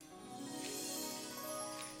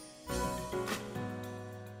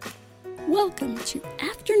Welcome to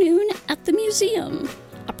Afternoon at the Museum,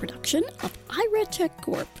 a production of IRA Tech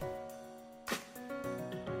Corp.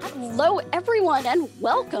 Hello, everyone, and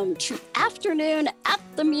welcome to Afternoon at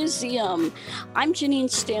the Museum. I'm Janine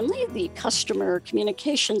Stanley, the Customer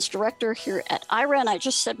Communications Director here at IRA, and I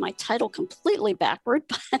just said my title completely backward,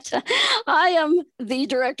 but I am the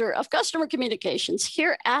Director of Customer Communications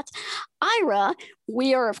here at IRA.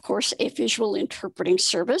 We are, of course, a visual interpreting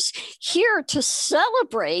service here to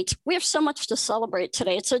celebrate. We have so much to celebrate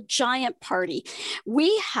today. It's a giant party.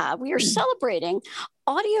 We are celebrating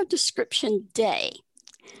Audio Description Day.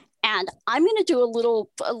 And I'm going to do a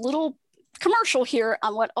little commercial here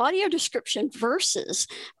on what audio description versus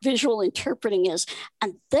visual interpreting is.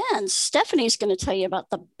 And then Stephanie's going to tell you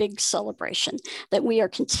about the big celebration that we are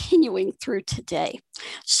continuing through today.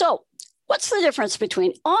 So what's the difference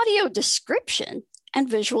between audio description and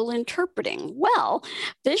visual interpreting? Well,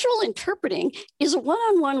 visual interpreting is a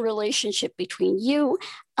one-on-one relationship between you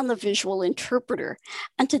and the visual interpreter.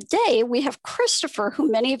 And today we have Christopher, who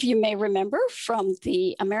many of you may remember from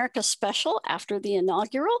the America Special after the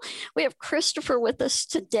inaugural. We have Christopher with us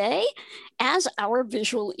today as our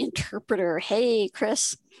visual interpreter. Hey,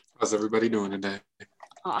 Chris. How's everybody doing today?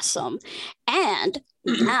 Awesome. And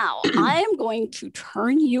now I am going to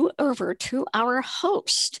turn you over to our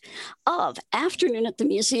host of Afternoon at the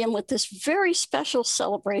Museum with this very special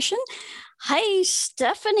celebration. Hi,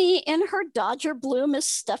 Stephanie in her Dodger blue, Miss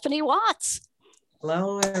Stephanie Watts.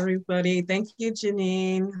 Hello, everybody. Thank you,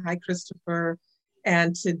 Janine. Hi, Christopher.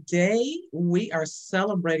 And today we are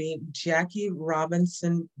celebrating Jackie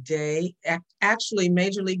Robinson Day. Actually,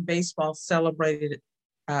 Major League Baseball celebrated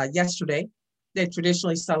yesterday. They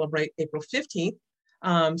traditionally celebrate April 15th.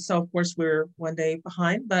 So of course we're one day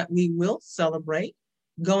behind, but we will celebrate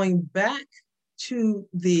going back to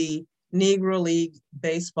the Negro League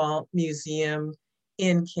Baseball Museum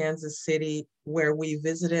in Kansas City, where we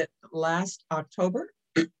visited last October.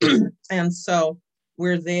 And so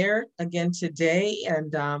we're there again today,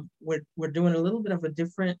 and we're doing a little bit of a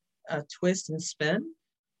different twist and spin.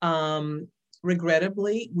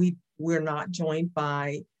 Regrettably, we're not joined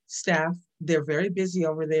by staff. They're very busy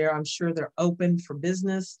over there. I'm sure they're open for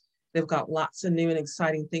business. They've got lots of new and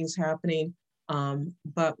exciting things happening.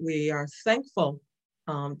 But we are thankful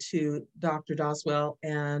to Dr. Doswell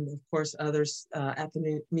and, of course, others at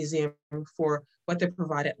the museum for what they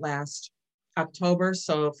provided last October.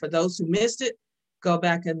 So for those who missed it, go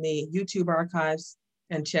back in the YouTube archives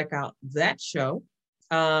and check out that show.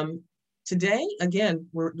 Today, again,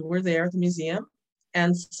 we're there at the museum.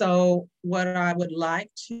 And so what I would like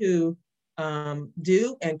to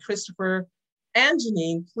do, and Christopher and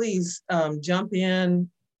Janine, please jump in,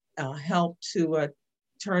 help to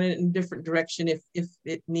turn it in a different direction if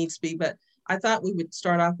it needs to be. But I thought we would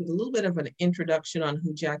start off with a little bit of an introduction on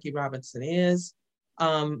who Jackie Robinson is.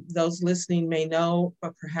 Those listening may know,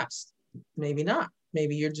 but perhaps maybe not.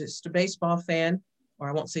 Maybe you're just a baseball fan, or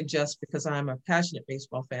I won't say just because I'm a passionate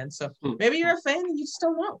baseball fan. So maybe you're a fan and you just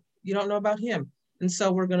don't know. You don't know about him. And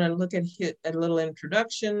so we're going to look at a little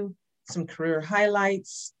introduction, some career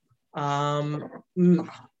highlights. Many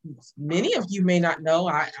of you may not know,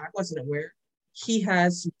 I wasn't aware, he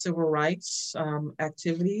has some civil rights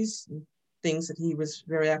activities, things that he was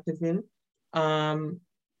very active in. And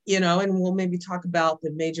we'll maybe talk about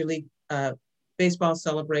the Major League Baseball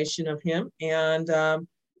celebration of him. And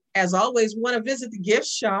as always, want to visit the gift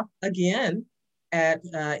shop again at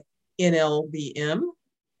NLBM.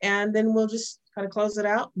 And then we'll just kind of close it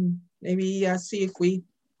out and maybe see if we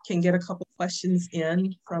can get a couple questions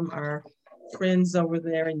in from our friends over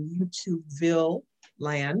there in YouTubeville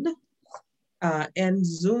land and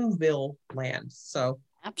Zoomville land. So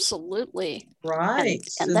absolutely. Right.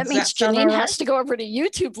 And that means Janine has to go over to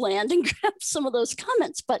YouTube land and grab some of those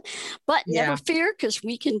comments, but never fear, because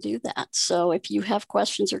we can do that. So if you have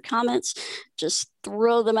questions or comments, just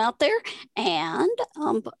throw them out there. And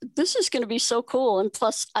this is going to be so cool. And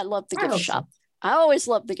plus, I love the gift shop. So. I always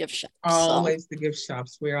love the gift shop. Always the gift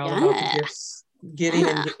shops. We're all about the gifts, getting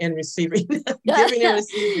and receiving, giving and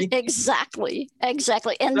receiving. Exactly.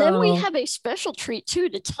 And then we have a special treat too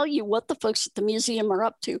to tell you what the folks at the museum are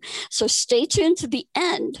up to. So stay tuned to the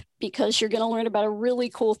end, because you're going to learn about a really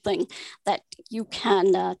cool thing that you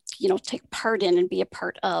can, take part in and be a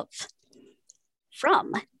part of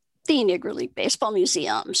from the Negro League Baseball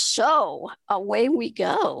Museum. So away we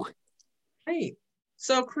go. Great.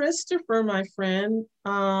 So Christopher, my friend,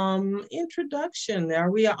 introduction. Are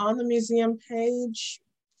we on the museum page?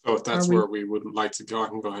 So if that's where we would like to go, I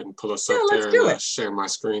can go ahead and pull us up there and share my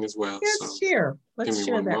screen as well. Let's share. Give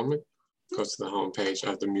me one moment. Go to the home page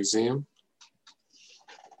of the museum.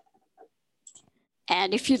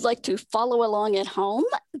 And if you'd like to follow along at home,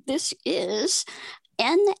 this is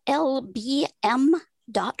nlbm.org.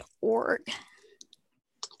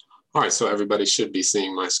 All right, so everybody should be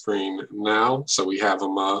seeing my screen now. So we have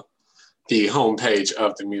the homepage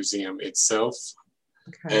of the museum itself.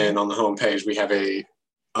 Okay. And on the homepage, we have a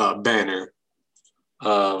banner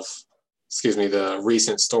of, the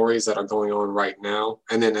recent stories that are going on right now.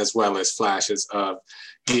 And then as well as flashes of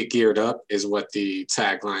Get Geared Up is what the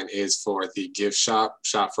tagline is for the gift shop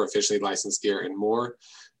for officially licensed gear and more.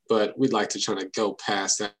 But we'd like to try to go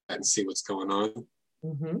past that and see what's going on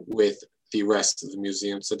with the rest of the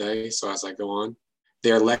museum today. So as I go on,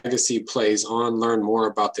 their legacy plays on. Learn more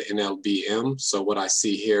about the NLBM. So what I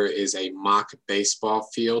see here is a mock baseball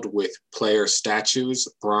field with player statues,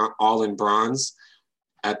 all in bronze,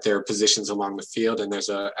 at their positions along the field. And there's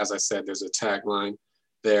as I said, there's a tagline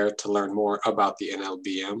there to learn more about the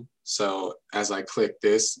NLBM. So as I click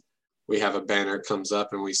this, we have a banner comes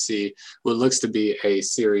up and we see what looks to be a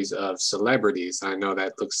series of celebrities. I know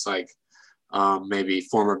that looks like maybe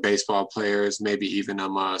former baseball players, maybe even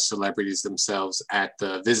celebrities themselves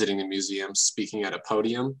visiting the museum, speaking at a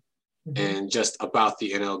podium. And just about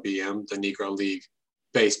the NLBM, the Negro League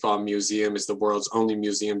Baseball Museum is the world's only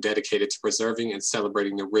museum dedicated to preserving and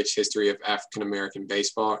celebrating the rich history of African-American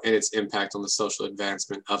baseball and its impact on the social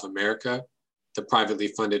advancement of America. The privately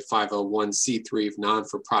funded 501c3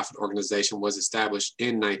 non-for-profit organization was established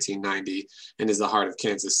in 1990 and is the heart of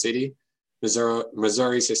Kansas City.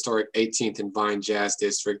 Missouri's historic 18th and Vine Jazz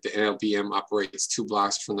District, the NLBM operates 2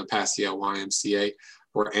 blocks from the Paseo YMCA,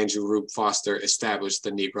 where Andrew Rube Foster established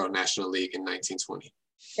the Negro National League in 1920.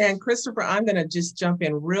 And Christopher, I'm going to just jump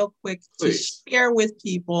in real quick to share with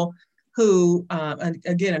people who, and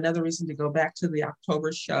again, another reason to go back to the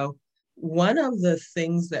October show. One of the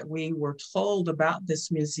things that we were told about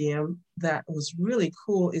this museum that was really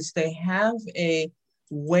cool is they have a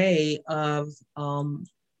way of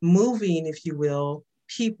moving, if you will,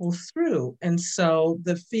 people through. And so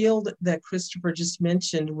the field that Christopher just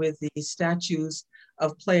mentioned with the statues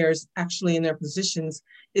of players actually in their positions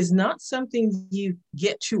is not something you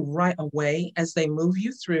get to right away as they move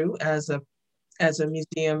you through as a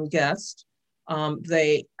museum guest. And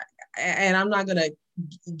I'm not going to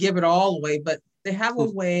give it all away, but they have a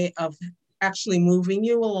way of actually moving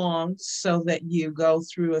you along so that you go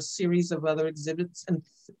through a series of other exhibits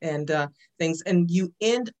and things, and you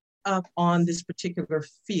end up on this particular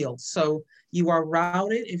field. So you are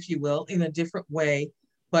routed, if you will, in a different way.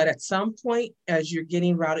 But at some point, as you're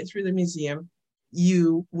getting routed through the museum,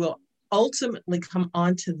 you will ultimately come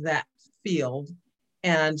onto that field.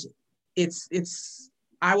 And it's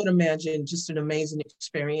I would imagine, just an amazing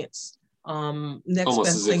experience. Next almost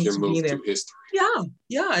best as thing if you're to moved be there. through history.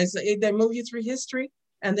 Yeah. They move you through history,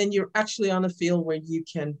 and then you're actually on the field where you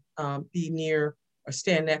can be near or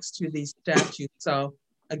stand next to these statues. So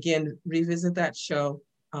again, revisit that show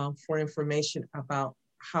for information about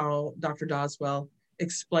how Dr. Doswell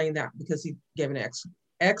explained that, because he gave an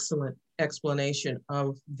excellent explanation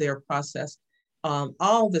of their process.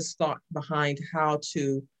 All this thought behind how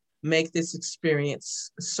to make this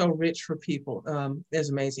experience so rich for people is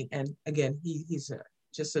amazing. And again,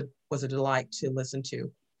 was a delight to listen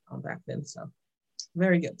to back then. So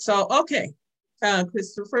very good. So, okay,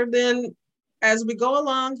 Christopher, then as we go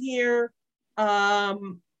along here, how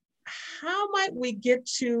might we get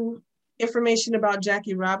to information about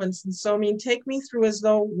Jackie Robinson? So, I mean, take me through as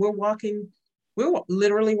though we're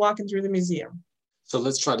literally walking through the museum. So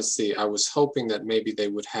let's try to see. I was hoping that maybe they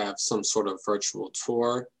would have some sort of virtual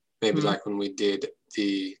tour, maybe like when we did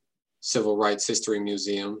the Civil Rights History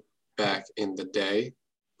Museum back in the day.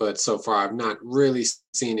 But so far, I've not really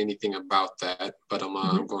seen anything about that. But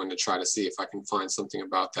I'm going to try to see if I can find something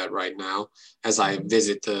about that right now. As I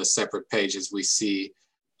visit the separate pages, we see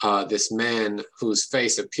this man whose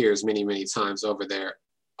face appears many, many times over there,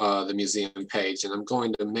 the museum page. And I'm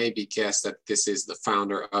going to maybe guess that this is the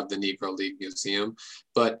founder of the Negro League Museum.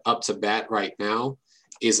 But up to bat right now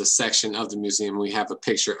is a section of the museum. We have a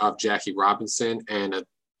picture of Jackie Robinson and a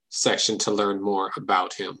section to learn more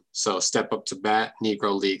about him. So step up to bat,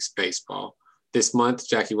 Negro Leagues Baseball. This month,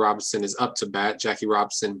 Jackie Robinson is up to bat. Jackie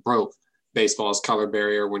Robinson broke baseball's color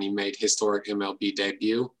barrier when he made historic MLB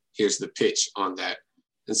debut. Here's the pitch on that.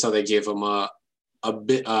 And so they give him a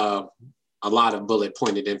lot of bullet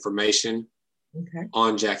pointed information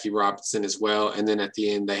on Jackie Robinson as well. And then at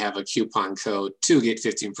the end, they have a coupon code to get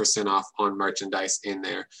 15% off on merchandise in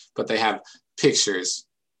there. But they have pictures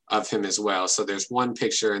of him as well. So there's one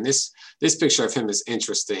picture, and this picture of him is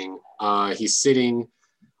interesting. He's sitting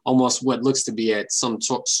almost what looks to be at some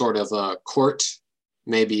sort of a court,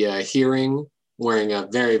 maybe a hearing wearing a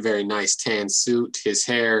very, very nice tan suit. His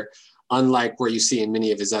hair, unlike where you see in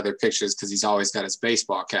many of his other pictures, because he's always got his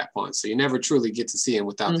baseball cap on. So you never truly get to see him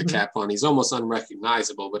without the cap on. He's almost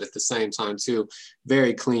unrecognizable, but at the same time too,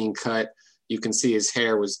 very clean cut. You can see his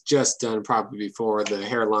hair was just done probably before. The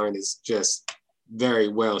hairline is just very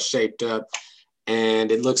well shaped up.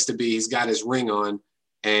 And it looks to be, he's got his ring on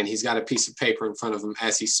and he's got a piece of paper in front of him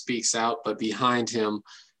as he speaks out. But behind him,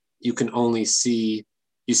 you can only see,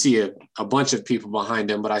 you see a bunch of people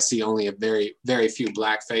behind him, but I see only a very, very few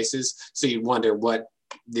black faces. So you wonder what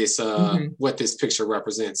this picture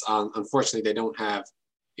represents. Unfortunately, they don't have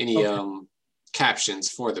any captions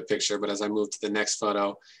for the picture, but as I move to the next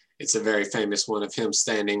photo, it's a very famous one of him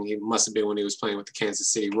standing. He must have been when he was playing with the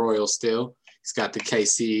Kansas City Royals still. He's got the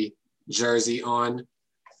KC jersey on,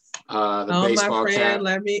 the baseball my friend,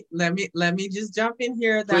 cap. Let me just jump in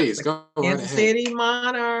here. Please go right Kansas ahead. City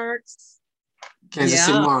Monarchs. Kansas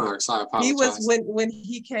City Monarchs, I apologize. He was, when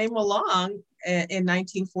he came along in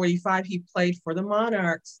 1945, he played for the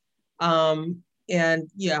Monarchs.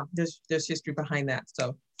 And yeah, there's history behind that.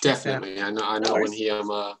 So definitely, I know when he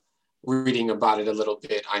reading about it a little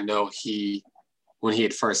bit, I know when he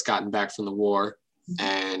had first gotten back from the war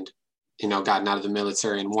and gotten out of the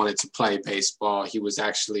military and wanted to play baseball, he was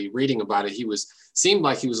actually reading about it. Seemed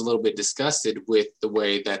like he was a little bit disgusted with the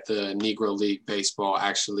way that the Negro League baseball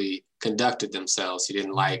actually conducted themselves. He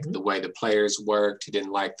didn't like the way the players worked. He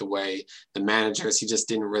didn't like the way the managers, he just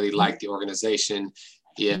didn't really like the organization.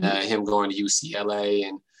 Him going to UCLA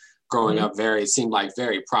and growing up it seemed like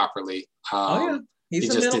very properly. He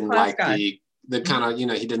just didn't like the kind of,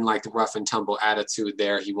 he didn't like the rough and tumble attitude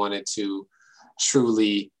there. He wanted to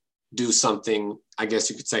truly do something, I guess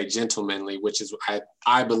you could say, gentlemanly, which is,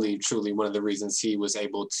 I believe, truly one of the reasons he was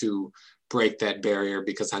able to break that barrier,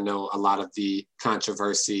 because I know a lot of the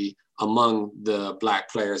controversy among the Black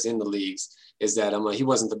players in the leagues is that he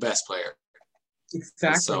wasn't the best player. Exactly.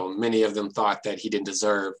 And so many of them thought that he didn't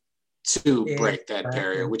deserve to break that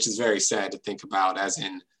barrier, which is very sad to think about, as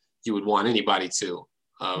in you would want anybody to.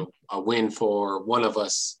 A win for one of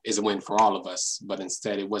us is a win for all of us, but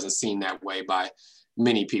instead it wasn't seen that way by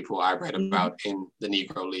many people I read about in the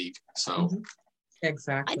Negro League. So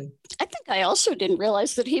exactly. I think I also didn't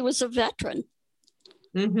realize that he was a veteran.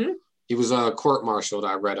 He was court-martialed,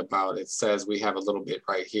 I read about. It says, we have a little bit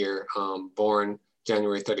right here. Born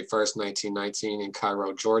January 31st, 1919 in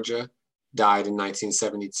Cairo, Georgia. Died in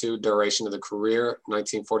 1972. Duration of the career,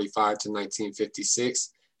 1945 to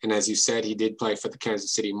 1956. And as you said, he did play for the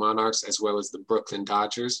Kansas City Monarchs as well as the Brooklyn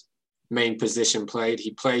Dodgers. Main position played,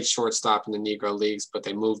 he played shortstop in the Negro Leagues, but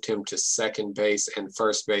they moved him to second base and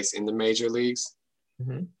first base in the major leagues.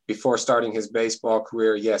 Before starting his baseball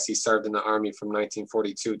career, yes, he served in the Army from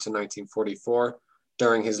 1942 to 1944.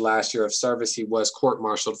 During his last year of service, he was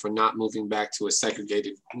court-martialed for not moving to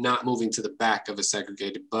the back of a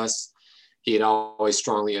segregated bus. He had always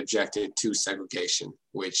strongly objected to segregation,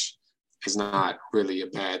 which is not really a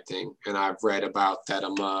bad thing. And I've read about that,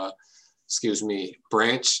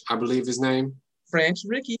 Branch, I believe his name. Branch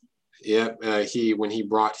Rickey. Yep, when he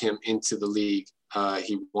brought him into the league,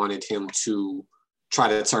 he wanted him to try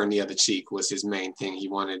to turn the other cheek was his main thing.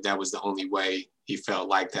 That was the only way he felt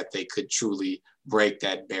like that they could truly break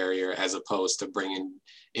that barrier, as opposed to bringing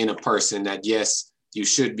in a person that, yes, you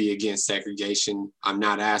should be against segregation. I'm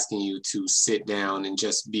not asking you to sit down and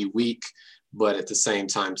just be weak, but at the same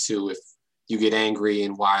time too, if you get angry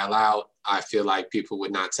and wild out, I feel like people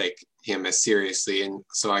would not take him as seriously. And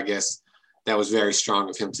so I guess that was very strong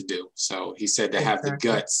of him to do. So he said to have the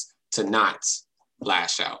guts to not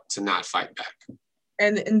lash out, to not fight back.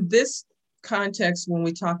 And in this context, when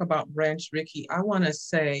we talk about Branch Rickey, I want to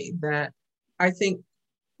say that I think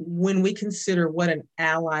when we consider what an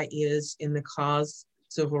ally is in the cause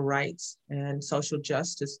of civil rights and social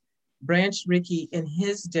justice, Branch Rickey in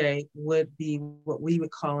his day would be what we would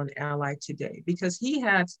call an ally today, because he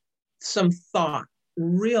had some thought,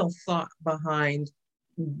 real thought behind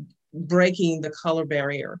breaking the color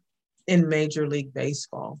barrier in Major League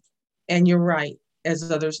Baseball. And you're right,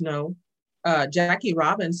 as others know, Jackie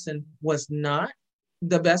Robinson was not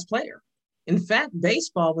the best player. In fact,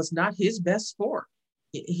 baseball was not his best sport.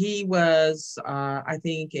 He was, I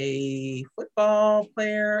think, a football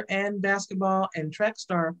player and basketball and track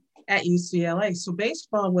star at UCLA. So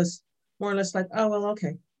baseball was more or less like, oh, well,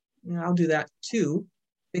 okay, I'll do that too,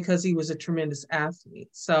 because he was a tremendous athlete.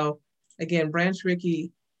 So again, Branch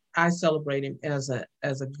Rickey, I celebrate him as a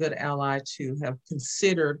good ally to have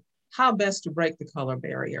considered how best to break the color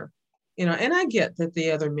barrier. And I get that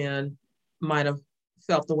the other men might have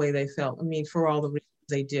felt the way they felt. I mean, for all the reasons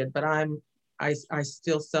they did, but I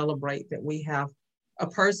still celebrate that we have a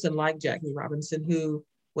person like Jackie Robinson who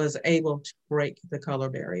was able to break the color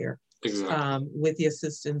barrier. Exactly. With the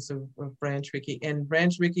assistance of Branch Rickey, and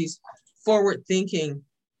Branch Rickey's forward thinking,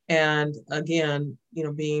 and again, you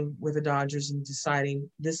know, being with the Dodgers and deciding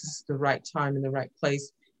this is the right time and the right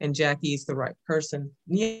place, and Jackie's the right person.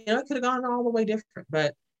 You know, it could have gone all the way different,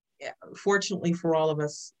 but fortunately for all of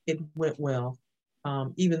us, it went well.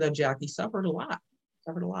 Even though Jackie suffered a lot.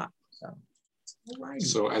 So. Alrighty.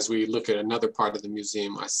 So as we look at another part of the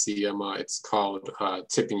museum, I see it's called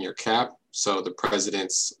Tipping Your Cap. So the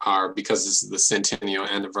presidents are, because this is the centennial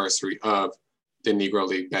anniversary of the Negro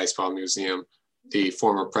League Baseball Museum, the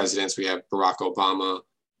former presidents, we have Barack Obama,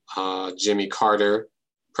 Jimmy Carter,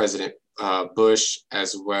 President Bush,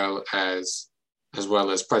 as well as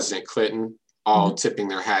President Clinton, all tipping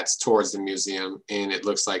their hats towards the museum. And it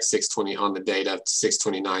looks like 6/20 on the date of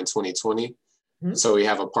 6/29/2020. So we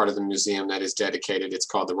have a part of the museum that is dedicated. It's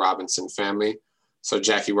called the Robinson family. So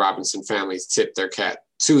Jackie Robinson families tipped their cap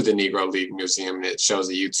to the Negro League Museum, and it shows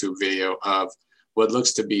a YouTube video of what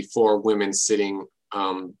looks to be 4 women sitting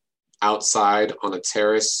outside on a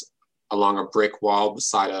terrace along a brick wall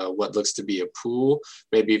beside what looks to be a pool,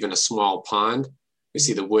 maybe even a small pond. We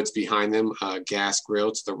see the woods behind them, a gas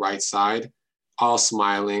grill to the right side, all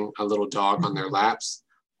smiling, a little dog on their laps.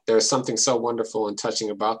 There's something so wonderful and touching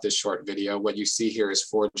about this short video. What you see here is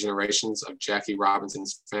 4 generations of Jackie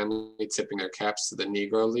Robinson's family tipping their caps to the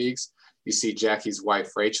Negro Leagues. You see Jackie's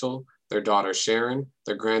wife, Rachel, their daughter, Sharon,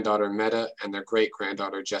 their granddaughter, Meta, and their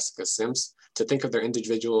great-granddaughter, Jessica Sims. To think of their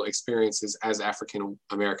individual experiences as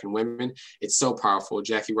African-American women, it's so powerful.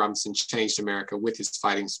 Jackie Robinson changed America with his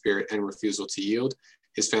fighting spirit and refusal to yield.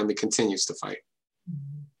 His family continues to fight.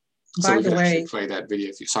 So we could actually play that video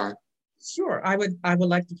if you, sorry. Sure, I would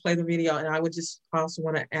like to play the video, and I would just also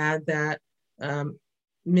want to add that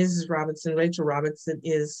Mrs. Robinson, Rachel Robinson,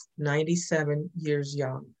 is 97 years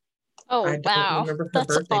young. Oh, I don't remember her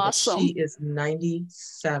birthday, awesome. But she is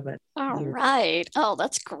 97. All right. Oh,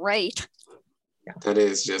 that's great. Yeah. That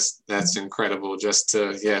is just, that's incredible just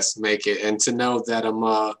to, yes, make it. And to know that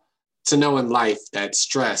to know in life that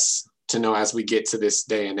stress, to know as we get to this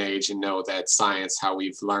day and age and know that science, how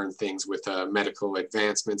we've learned things with medical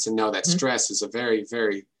advancements, and know that stress is a very,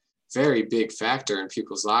 very, very big factor in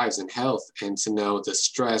people's lives and health. And to know the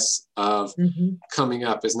stress of coming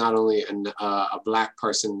up as not only a Black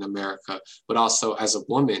person in America, but also as a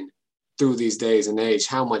woman through these days and age,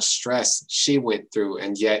 how much stress she went through.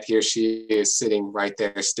 And yet here she is sitting right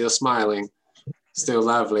there, still smiling, still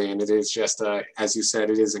lovely. And it is just, as you said,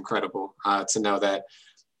 it is incredible to know that.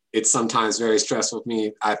 It's sometimes very stressful with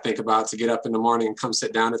me. I think about to get up in the morning and come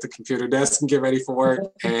sit down at the computer desk and get ready for work.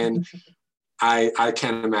 And I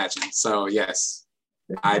can't imagine. So yes,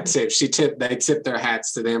 they tip their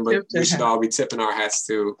hats to them, but we should all be tipping our hats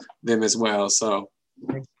to them as well. So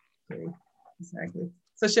exactly.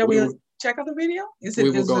 So shall we check out the video? We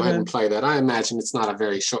will go ahead and play that. I imagine it's not a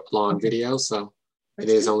very short, long video. So it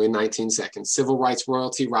is only 19 seconds. Civil rights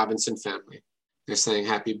royalty, Robinson family. They're saying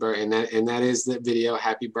happy birthday, and that is the video,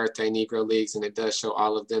 Happy Birthday Negro Leagues, and it does show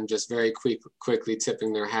all of them just very quickly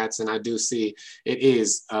tipping their hats. And I do see it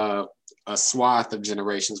is a swath of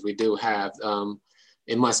generations. We do have,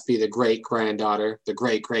 it must be the great-granddaughter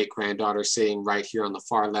sitting right here on the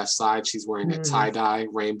far left side. She's wearing a tie-dye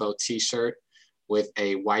rainbow t-shirt with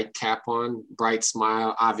a white cap on, bright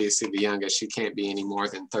smile, obviously the youngest. She can't be any more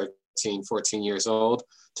than 13, 14 years old.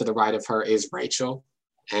 To the right of her is Rachel.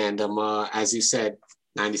 And as you said,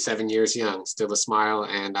 97 years young, still a smile,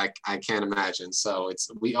 and I can't imagine. So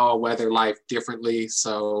we all weather life differently.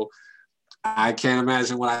 So I can't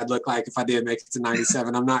imagine what I'd look like if I did make it to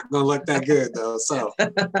 97. I'm not going to look that good though. So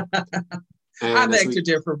I beg to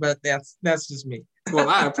differ, but that's just me. Well,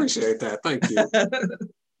 I appreciate that. Thank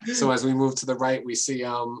you. So as we move to the right, we see,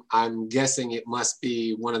 I'm guessing it must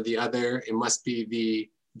be it must be the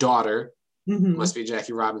daughter, must be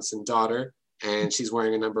Jackie Robinson's daughter. And she's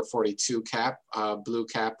wearing a number 42 cap, blue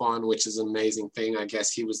cap on, which is an amazing thing. I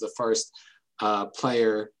guess he was the first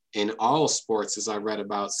player in all sports, as I read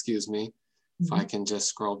about, excuse me. If I can just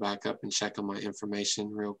scroll back up and check on my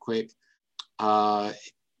information real quick.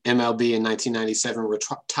 MLB in 1997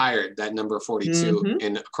 retired that number 42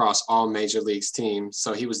 across all major leagues teams.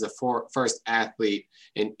 So he was the first athlete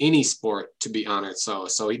in any sport to be honored.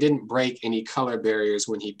 So he didn't break any color barriers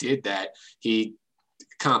when he did that. He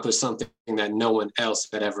accomplished something that no one else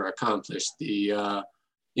had ever accomplished. The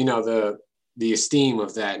esteem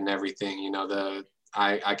of that and everything,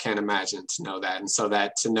 I can't imagine to know that. And so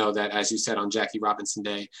to know that, as you said on Jackie Robinson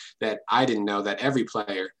Day, that I didn't know that every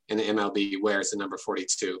player in the MLB wears the number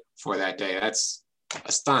 42 for that day. That's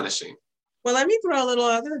astonishing. Well, let me throw a little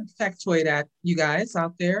other factoid at you guys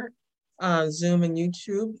out there, Zoom and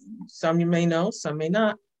YouTube. Some you may know, some may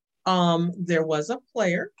not. There was a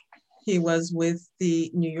player. He was with the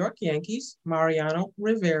New York Yankees, Mariano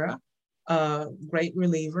Rivera, great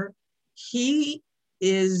reliever. He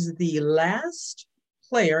is the last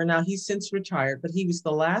player. Now he's since retired, but he was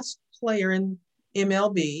the last player in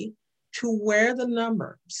MLB to wear the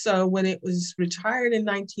number. So when it was retired in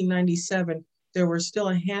 1997, there were still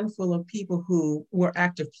a handful of people who were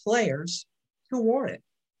active players who wore it.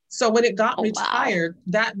 So when it got retired,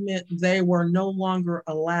 that meant they were no longer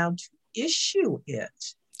allowed to issue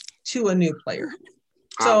it to a new player.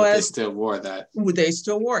 So they still wore that. They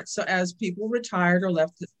still wore it. So as people retired or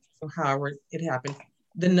left, however it happened,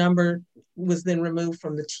 the number was then removed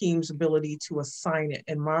from the team's ability to assign it.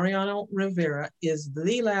 And Mariano Rivera is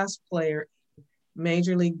the last player in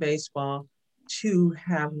Major League Baseball to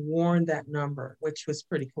have worn that number, which was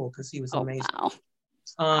pretty cool because he was amazing.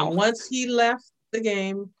 Wow. Once he left the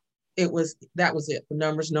game, that was it. The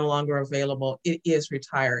number's no longer available. It is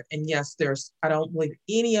retired. And yes, I don't believe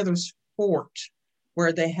any other sport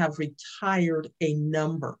where they have retired a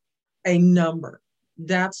number.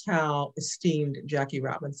 That's how esteemed Jackie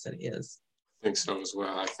Robinson is. I think so as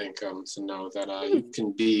well. I think to know that you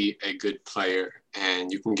can be a good player and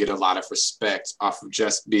you can get a lot of respect off of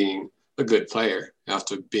just being a good player.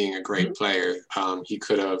 After being a great player, he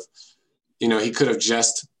could have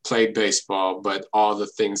just played baseball, but all the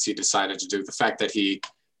things he decided to do, the fact that he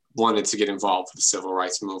wanted to get involved with the civil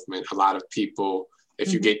rights movement. A lot of people,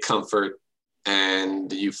 if you get comfort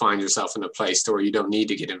and you find yourself in a place where you don't need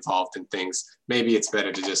to get involved in things, maybe it's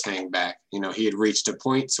better to just hang back. He had reached a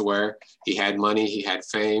point to where he had money, he had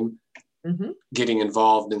fame. Getting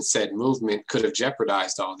involved in said movement could have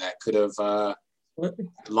jeopardized all that, could have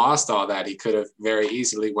lost all that. He could have very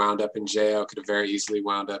easily wound up in jail, could have very easily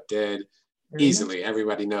wound up dead. Easily.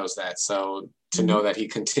 Everybody knows that. So to know that he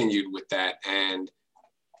continued with that, and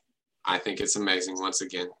I think it's amazing once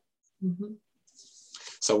again.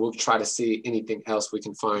 So we'll try to see anything else we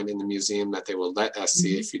can find in the museum that they will let us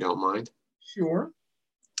see, if you don't mind. Sure.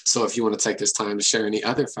 So if you want to take this time to share any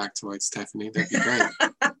other factoids, Stephanie, that'd be great.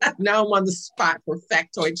 Now I'm on the spot for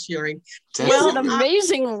factoid sharing. Well, an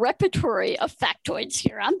amazing repertory of factoids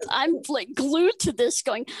here. I'm like glued to this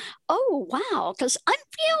going, oh, wow. Because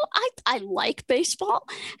I like baseball.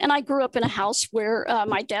 And I grew up in a house where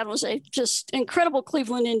my dad was a just incredible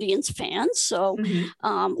Cleveland Indians fan. So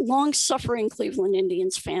long suffering Cleveland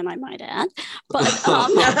Indians fan, I might add. But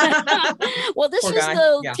well, this was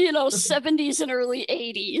the 70s and early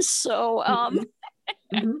 80s. So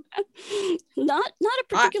not a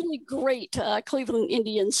particularly great Cleveland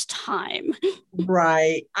Indians time.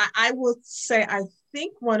 Right. I will say, I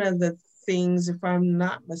think one of the things, if I'm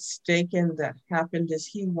not mistaken, that happened is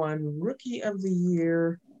he won Rookie of the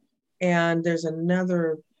Year. And there's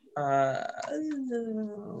another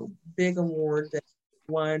big award that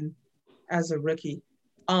he won as a rookie.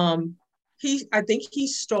 I think he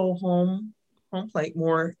stole home plate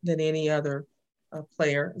more than any other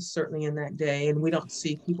player, certainly in that day. And we don't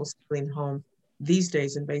see people stealing home these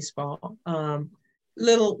days in baseball.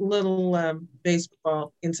 Little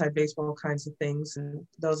baseball, inside baseball kinds of things. And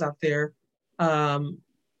those out there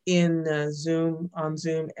in Zoom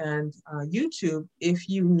and YouTube, if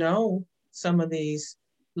you know some of these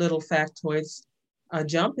little factoids,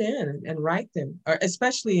 jump in and write them, or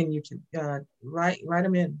especially in YouTube, write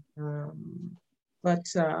them in.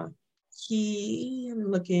 I'm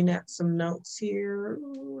looking at some notes here.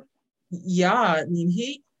 Yeah, I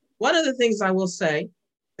mean, one of the things I will say,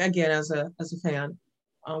 again, as a fan,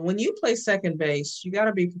 when you play second base, you got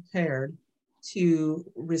to be prepared to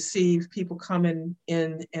receive people coming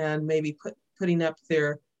in and maybe putting up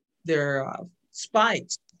their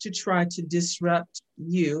spikes to try to disrupt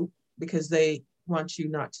you because they want you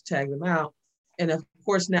not to tag them out. And of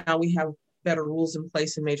course, now we have better rules in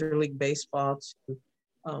place in Major League Baseball to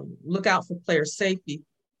look out for player safety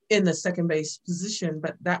in the second base position,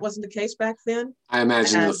 but that wasn't the case back then. I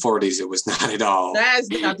imagine in the 40s it was not at all. That's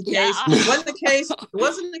not the case. It wasn't the case. It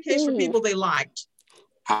wasn't the case for people they liked.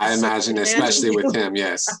 I imagine, especially with him,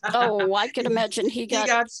 yes. Oh, I can imagine he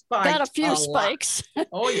got a few spikes.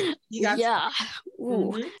 Oh, yeah. He got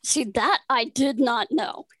spiked. See, that I did not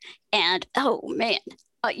know. And, oh, man.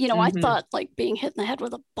 I thought like being hit in the head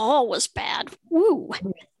with a ball was bad. Woo.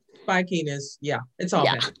 Spiking is, it's all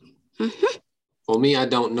bad. For me, I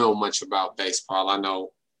don't know much about baseball. I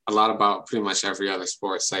know a lot about pretty much every other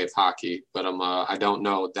sport, save hockey, but I don't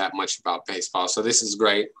know that much about baseball. So this is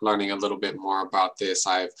great, learning a little bit more about this.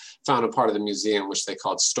 I've found a part of the museum which they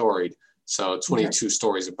called Storied, So 22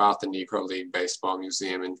 stories about the Negro League Baseball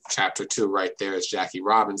Museum. And chapter 2 right there is Jackie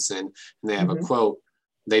Robinson. And they have a quote,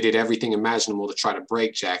 "They did everything imaginable to try to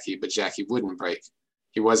break Jackie, but Jackie wouldn't break.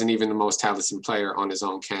 He wasn't even the most talented player on his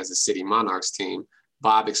own Kansas City Monarchs team.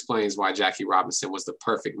 Bob explains why Jackie Robinson was the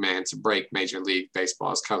perfect man to break Major League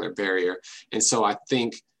Baseball's color barrier." And so I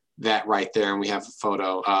think that right there, and we have a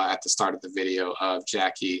photo at the start of the video of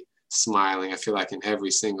Jackie smiling. I feel like in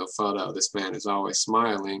every single photo, this man is always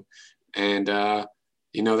smiling. And,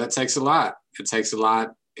 you know, that takes a lot. It takes a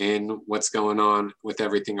lot in what's going on with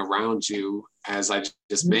everything around you. As I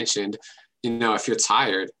just mentioned, you know, if you're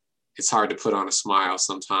tired, it's hard to put on a smile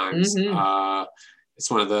sometimes.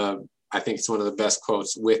 It's I think it's one of the best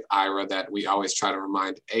quotes with Ira that we always try to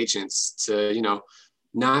remind agents to, you know,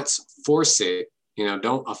 not force it, you know,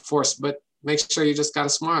 don't force, but make sure you just got a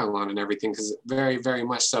smile on and everything. Because very, very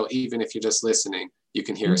much so, even if you're just listening, you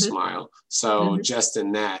can hear a smile. So just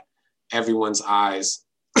in that, everyone's eyes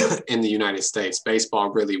in the United States, baseball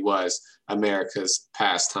really was America's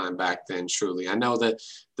pastime back then, truly. I know that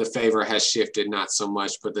the favor has shifted, not so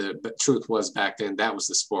much, but the truth was back then, that was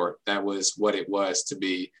the sport. That was what it was to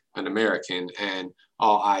be an American, and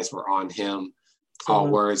all eyes were on him. All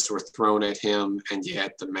words were thrown at him, and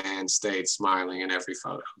yet the man stayed smiling in every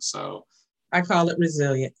photo. So I call it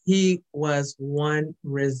resilient. He was one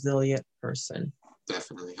resilient person.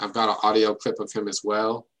 Definitely. I've got an audio clip of him as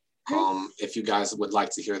well. If you guys would like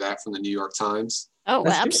to hear that from the New York Times. Oh,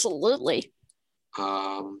 absolutely.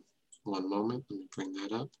 One moment, let me bring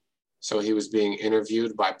that up. So he was being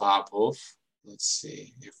interviewed by Bob Wolf. Let's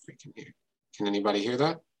see if we can hear. Can anybody hear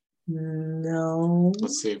that? No.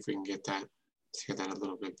 Let's see if we can get that. Let's hear that a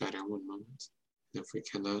little bit better. One moment. If we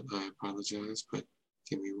cannot, I apologize, but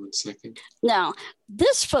give me 1 second. Now,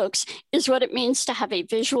 this, folks, is what it means to have a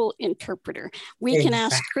visual interpreter. We can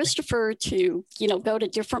ask Christopher to, you know, go to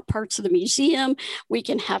different parts of the museum. We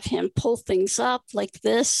can have him pull things up like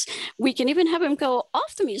this. We can even have him go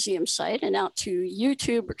off the museum site and out to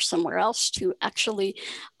YouTube or somewhere else to actually,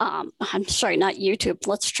 I'm sorry, not YouTube,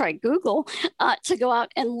 let's try Google, to go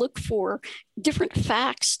out and look for different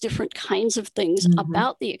facts, different kinds of things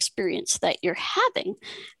about the experience that you're having.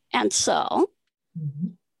 And so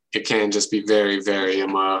it can just be very, very,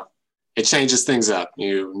 it changes things up.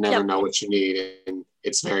 You never know what you need. And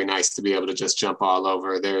it's very nice to be able to just jump all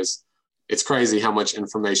over. It's crazy how much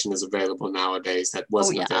information is available nowadays that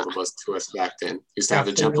wasn't available to us back then. Used to have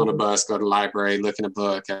to jump on a bus, go to the library, look in a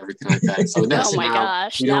book, everything like that. So oh my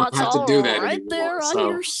gosh, you don't have to do that right anymore. there on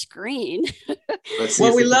your screen.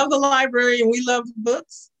 Well, we love the library and we love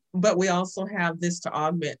books, but we also have this to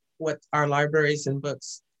augment what our libraries and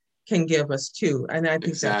books can give us too. And I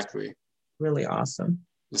think that's really awesome.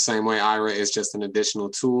 The same way Ira is just an additional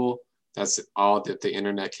tool. That's all that the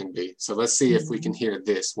internet can be. So let's see if we can hear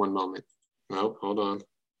this. One moment. No, hold on.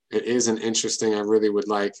 It is an interesting, I really would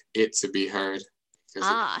like it to be heard.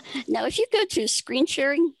 Now if you go to screen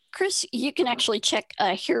sharing, Chris, you can actually check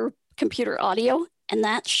hear computer audio, and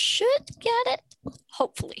that should get it.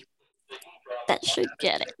 Hopefully. That should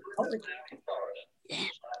get it. Yeah.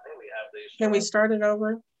 Can we start it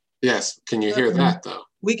over? Yes. Can you hear that though?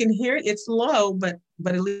 We can hear it. It's low, but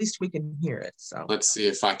at least we can hear it. So let's see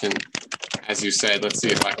if I can, as you said, let's see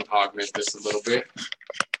if I can augment this a little bit.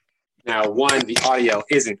 Now, the audio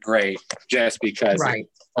isn't great just because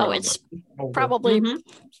it's probably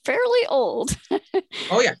fairly old.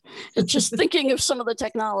 Oh yeah. Just thinking of some of the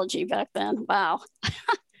technology back then. Wow.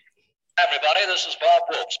 Everybody, this is Bob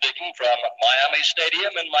Wolf speaking from Miami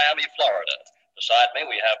Stadium in Miami, Florida. Beside me,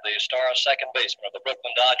 we have the star second baseman of the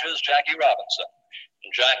Brooklyn Dodgers, Jackie Robinson. And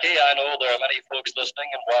Jackie, I know there are many folks listening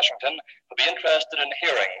in Washington who'll be interested in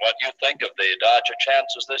hearing what you think of the Dodger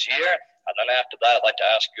chances this year. And then after that, I'd like to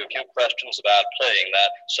ask you a few questions about playing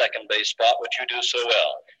that second base spot, which you do so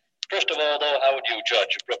well. First of all, though, how would you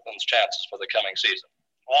judge Brooklyn's chances for the coming season?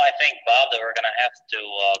 Well, I think, Bob, that we're going to have to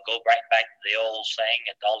go right back to the old saying,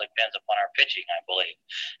 it all depends upon our pitching, I believe.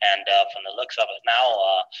 And from the looks of it now,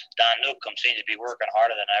 Don Newcomb seems to be working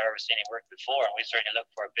harder than I've ever seen him work before, and we certainly look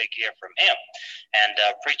for a big year from him. And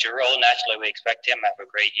Preacher Rowe, naturally, we expect him to have a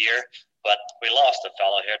great year. But we lost a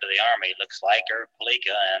fellow here to the Army, looks like, Herb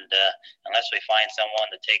Palika, and unless we find someone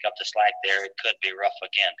to take up the slack there, it could be rough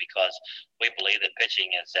again, because we believe that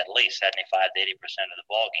pitching is at least 75 to 80% of the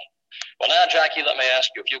ballgame. Well, now, Jackie, let me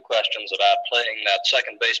ask you a few questions about playing that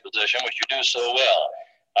second base position, which you do so well.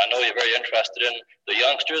 I know you're very interested in the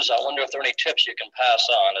youngsters. I wonder if there are any tips you can pass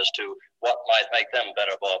on as to what might make them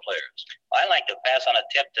better ball players. I'd like to pass on a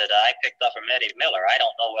tip that I picked up from Eddie Miller. I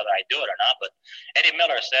don't know whether I do it or not, but Eddie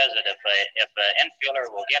Miller says that if an infielder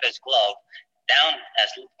will get his glove down as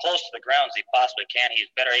close to the ground as he possibly can. He's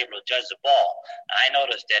better able to judge the ball. I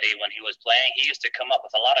noticed Eddie when he was playing, he used to come up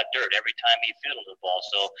with a lot of dirt every time he fielded the ball.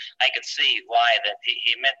 So I could see why that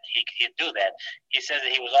he meant he'd do that. He says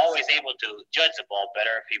that he was always able to judge the ball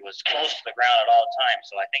better if he was close to the ground at all times.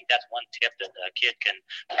 So I think that's one tip that a kid can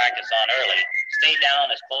practice on early. Stay down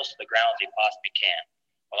as close to the ground as he possibly can.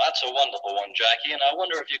 Well, that's a wonderful one, Jackie. And I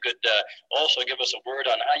wonder if you could also give us a word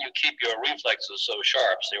on how you keep your reflexes so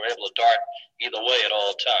sharp so you're able to dart either way at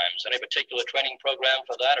all times. Any particular training program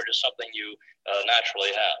for that, or just something you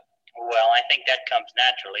naturally have? Well, I think that comes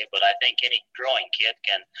naturally, but I think any growing kid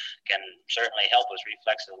can certainly help his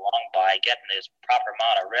reflexes along by getting his proper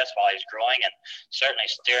amount of rest while he's growing, and certainly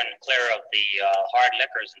steering clear of the hard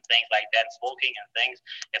liquors and things like that, smoking and things.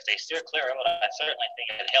 If they steer clear of it, I certainly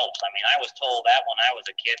think it helps. I mean, I was told that when I was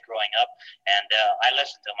a kid growing up, and I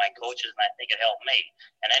listened to my coaches, and I think it helped me.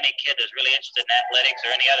 And any kid that's really interested in athletics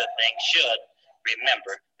or any other thing should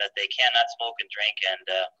remember that they cannot smoke and drink and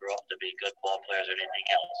grow up to be good ball players or anything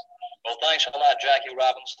else. Well, thanks a lot, Jackie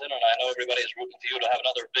Robinson, and I know everybody is rooting for you to have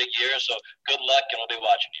another big year, so good luck, and we'll be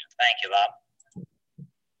watching you. Thank you, Bob.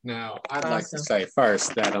 Now, I'd like to say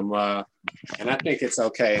first that and I think it's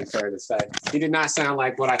okay and fair to say, he did not sound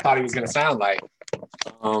like what I thought he was going to sound like.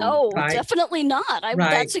 Definitely not.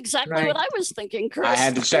 That's exactly what I was thinking, Chris. I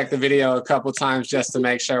had to check the video a couple times just to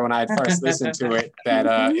make sure when I first listened to it that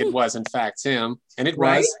it was in fact him, and it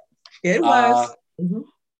was. It was.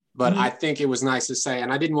 But I think it was nice to say,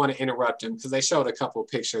 and I didn't want to interrupt him because they showed a couple of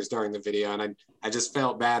pictures during the video, and I just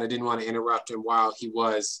felt bad. I didn't want to interrupt him while he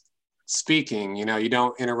was speaking. You know, you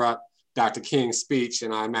don't interrupt Dr. King's speech,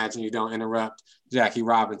 and I imagine you don't interrupt Jackie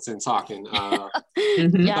Robinson talking. Some of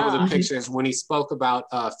the pictures, when he spoke about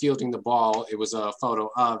fielding the ball, it was a photo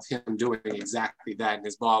of him doing exactly that, and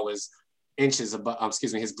his ball was inches above,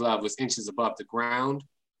 his glove was inches above the ground.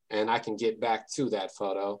 And I can get back to that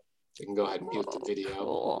photo. You can go ahead and mute the video.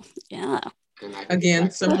 Cool. Yeah. Again,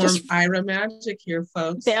 some more Ira magic here,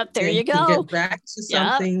 folks. There you go. Get back to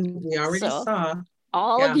something we already saw.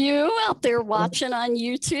 All of you out there watching on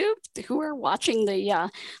YouTube who are watching the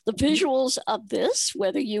visuals of this,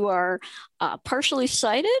 whether you are partially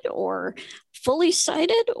sighted or fully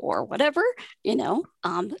sighted or whatever,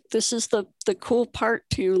 this is the cool part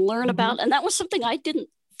to learn about. And that was something I didn't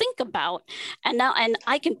think about, and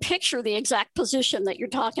I can picture the exact position that you're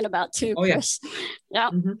talking about too, Chris.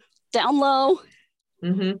 Down low.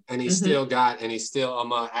 And he still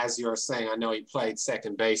as you're saying, I know he played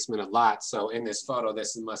second baseman a lot, so in this photo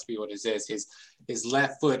this must be what it is. His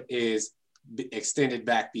left foot is extended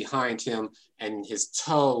back behind him, and his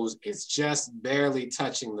toes is just barely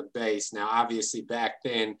touching the base. Now obviously back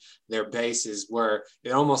then their bases were,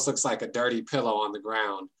 it almost looks like a dirty pillow on the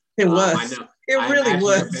ground. It was. I know. It really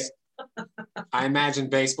was. I imagine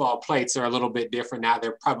baseball plates are a little bit different now.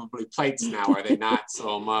 They're probably plates now, are they not?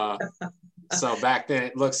 So, so back then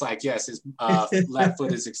it looks like, yes, his left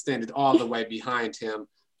foot is extended all the way behind him.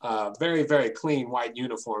 Very, very clean white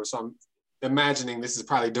uniform. So I'm imagining this is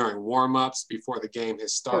probably during warm-ups before the game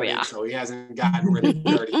has started. So he hasn't gotten really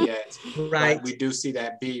dirty yet. But we do see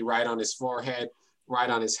that B right on his forehead, right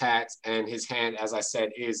on his hat, and his hand, as I said,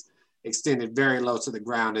 is extended very low to the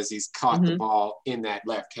ground as he's caught the ball in that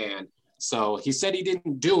left hand. So he said he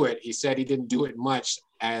didn't do it. He said he didn't do it much,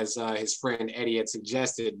 as his friend Eddie had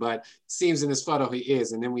suggested, but it seems in this photo he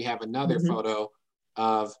is. And then we have another photo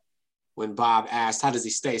of when Bob asked, how does he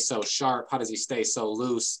stay so sharp? How does he stay so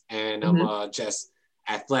loose and just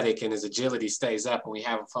athletic, and his agility stays up? And we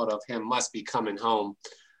have a photo of him must be coming home.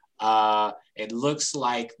 It looks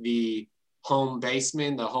like the home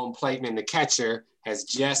baseman, the home plateman, the catcher, has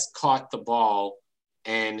just caught the ball,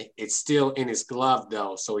 and it's still in his glove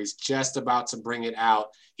though. So he's just about to bring it out.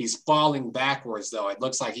 He's falling backwards though. It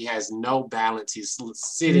looks like he has no balance. He's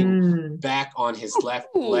sitting back on his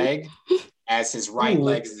left leg as his right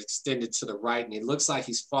leg is extended to the right. And it looks like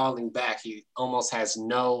he's falling back. He almost has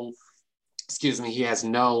no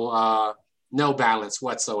balance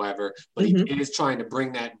whatsoever, but he is trying to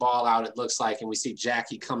bring that ball out, it looks like. And we see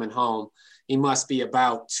Jackie coming home. He must be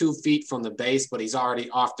about 2 feet from the base, but he's already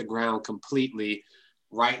off the ground completely.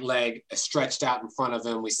 Right leg stretched out in front of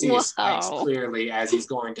him. We see his spikes clearly as he's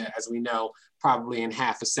going to, as we know, probably in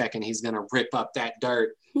half a second, he's going to rip up that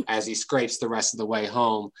dirt as he scrapes the rest of the way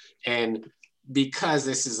home. And because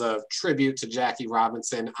this is a tribute to Jackie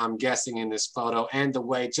Robinson, I'm guessing in this photo, and the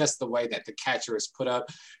way that the catcher is put up,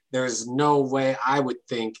 there's no way, I would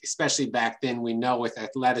think, especially back then, we know with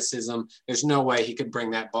athleticism, there's no way he could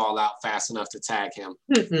bring that ball out fast enough to tag him.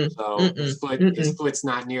 So his foot's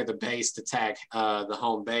not near the base to tag the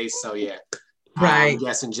home base. So yeah, I'm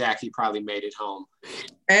guessing Jackie probably made it home.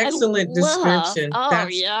 Excellent description. Oh,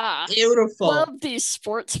 That's yeah. beautiful. Love these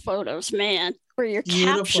sports photos, man, where you're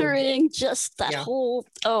Beautiful. capturing just that whole,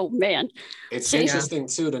 oh, man. It's interesting,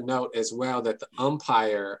 too, to note as well that the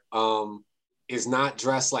umpire is not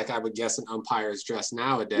dressed like I would guess an umpire is dressed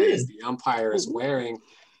nowadays. The umpire is wearing,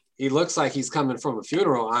 he looks like he's coming from a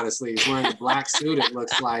funeral, honestly. He's wearing a black suit, it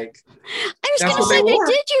looks like. I was going to say, they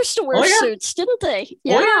did used to wear suits, didn't they?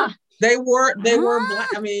 Yeah. Oh, yeah. They were black.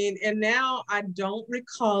 I mean, and now I don't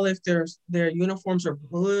recall if their uniforms are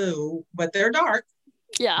blue, but they're dark.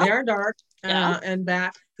 Yeah. They are dark. And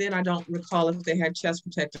back then, I don't recall if they had chest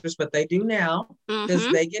protectors, but they do now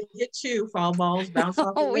because they get hit too. Foul balls bounce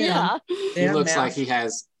off the rim. Yeah. He looks like he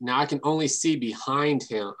has, now I can only see behind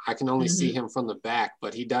him. I can only see him from the back,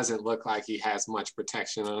 but he doesn't look like he has much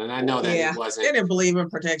protection on. And I know that he wasn't. They didn't believe in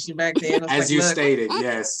protection back then. As you stated,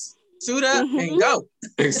 yes. Suit up and go.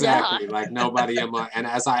 Exactly. Like nobody and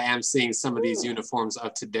as I am seeing some of these uniforms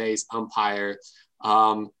of today's umpire,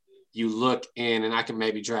 you look in, and I can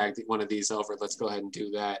maybe drag one of these over. Let's go ahead and do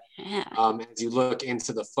that. Yeah. As you look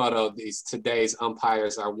into the photo, today's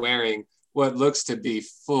umpires are wearing what looks to be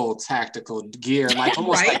full tactical gear, like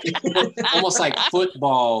almost like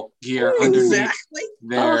football gear underneath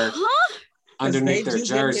their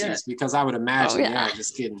jerseys. Because I would imagine,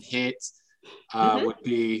 just getting hit would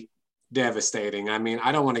be devastating. I mean,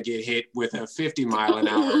 I don't want to get hit with a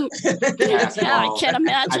 50-mile-an-hour fastball. Yeah, I can't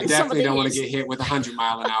imagine. I definitely don't want to get hit with a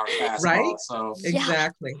 100-mile-an-hour fastball. Right? So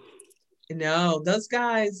exactly. No, those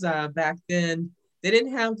guys back then, they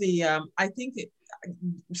didn't have the. I think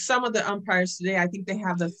some of the umpires today, I think they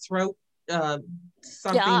have the throat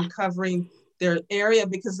something covering their area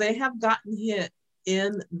because they have gotten hit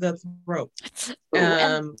in the throat.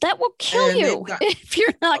 And that will kill you if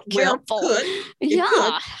you're not careful. It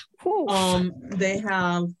could. They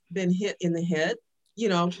have been hit in the head,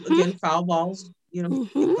 again, foul balls,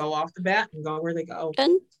 go off the bat and go where they go.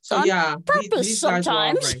 And so on purpose these guys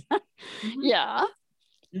sometimes. Yeah.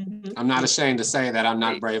 I'm not ashamed to say that I'm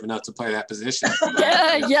not brave enough to play that position.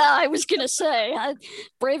 Yeah, I was gonna say,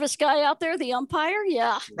 bravest guy out there, the umpire.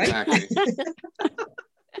 Yeah, exactly.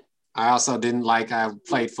 I also I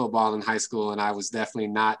played football in high school, and I was definitely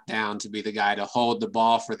not down to be the guy to hold the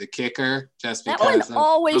ball for the kicker, just because that one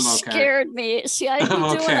always scared me. See,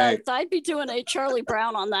 I'd be doing a Charlie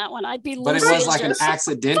Brown on that one. I'd be losing. But it was like an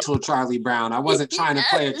accidental Charlie Brown. I wasn't trying to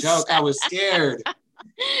play a joke. I was scared.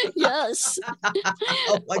 Yes.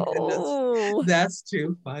 Oh my goodness. That's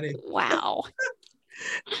too funny. Wow.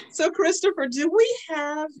 So Christopher, do we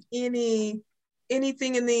have anything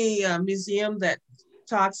in the museum that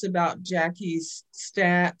talks about Jackie's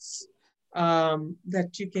stats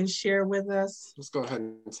that you can share with us? Let's go ahead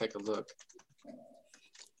and take a look.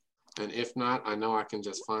 And if not, I know I can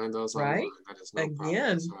just find those online. That is no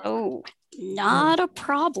Again. problem. Not a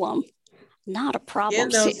problem. Not a problem.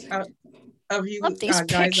 Those, of you these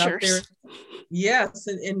guys pictures. out there, yes,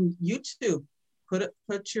 and YouTube,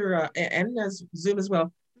 put your and as Zoom as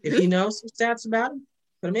well. If you know some stats about them,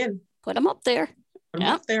 put them in. Put them up there. Put them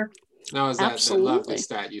up there. Now, is that lovely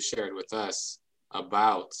stat you shared with us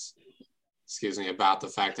about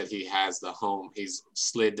the fact that he has the home, he's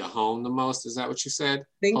slid to home the most? Is that what you said?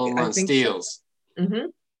 Home run steals. So. Mm-hmm.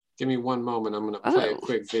 Give me one moment. I'm going to play a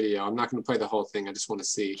quick video. I'm not going to play the whole thing. I just want to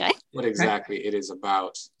see what exactly it is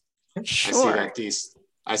about. Sure.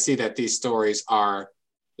 I see that these stories are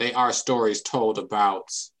stories told about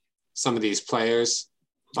some of these players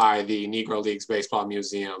by the Negro Leagues Baseball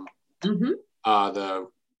Museum. Mm-hmm. The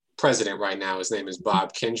president right now, his name is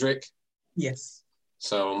Bob Kendrick. Yes.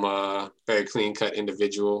 So I'm a very clean-cut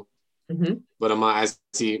individual. Mm-hmm. But I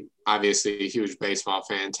see, obviously, a huge baseball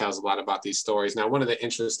fan, tells a lot about these stories. Now, one of the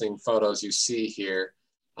interesting photos you see here,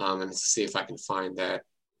 and let's see if I can find that,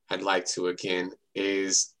 I'd like to again,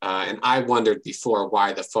 is, and I wondered before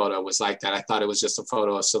why the photo was like that. I thought it was just a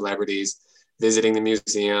photo of celebrities visiting the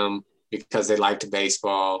museum because they liked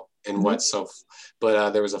baseball and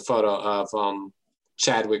but there was a photo of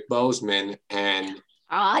Chadwick Boseman and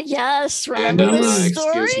yes, remember this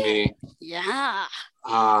story? Excuse me. Yeah.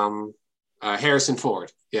 Harrison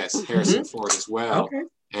Ford. Yes, Harrison Ford as well. Okay.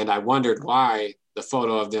 And I wondered why the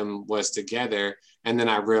photo of them was together. And then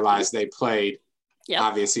I realized they played,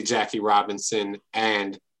 obviously, Jackie Robinson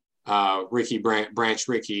and Ricky Branch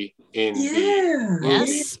Rickey in the movie.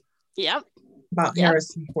 Yes. Yep. About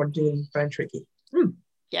Harrison Ford doing Branch Rickey.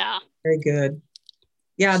 Yeah. Very good.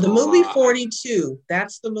 Yeah, the movie 42.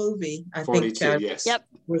 That's the movie I 42, think Chad yes.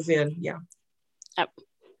 was in. Yeah. Yep.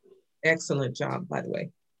 Excellent job, by the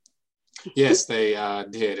way. Yes, they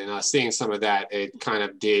did. And seeing some of that, it kind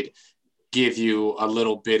of did give you a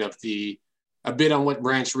little bit of the a bit on what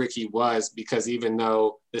Branch Rickey was, because even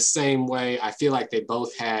though the same way, I feel like they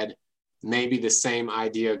both had maybe the same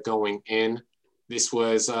idea going in. This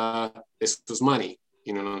was money.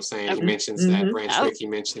 You know what I'm saying? He mentions that Branch Rickey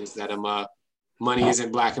mentions that money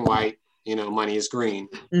isn't black and white. You know, money is green.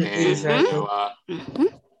 And you know,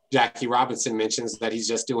 Jackie Robinson mentions that he's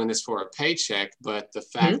just doing this for a paycheck, but the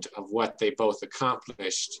fact of what they both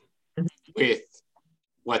accomplished with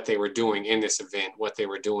what they were doing in this event, what they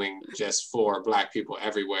were doing just for Black people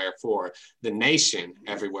everywhere, for the nation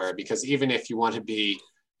everywhere, because even if you want to be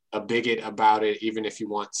a bigot about it, even if you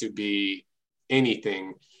want to be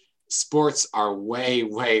anything, sports are way,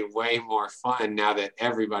 way, way more fun now that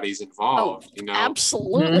everybody's involved, you know?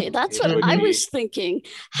 Absolutely. That's what I was thinking.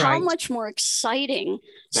 How much more exciting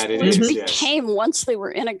that sports it is, became once they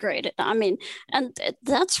were integrated. I mean, and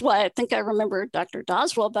that's why I think I remember Dr.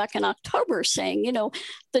 Doswell back in October saying, you know,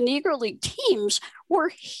 the Negro League teams were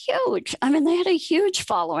huge. I mean, they had a huge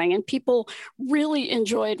following and people really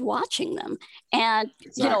enjoyed watching them. And,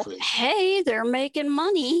 you know, hey, they're making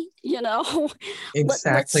money, you know.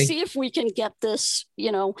 Let's see if we can get this,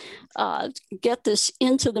 you know, get this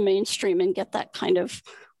into the mainstream and get that kind of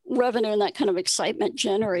revenue and that kind of excitement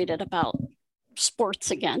generated about sports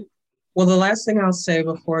again. Well, the last thing I'll say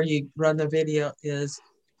before you run the video is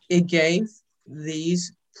it gave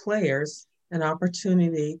these players an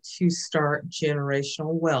opportunity to start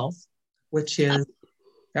generational wealth, which is,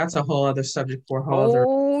 that's a whole other subject for a whole other.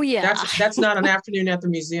 Oh, yeah. That's not an afternoon at the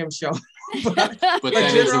museum show. but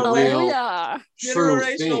that is a real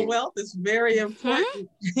generational wealth is very important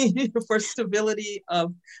for stability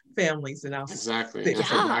of families in our exactly.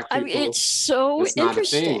 Yeah, I mean, it's so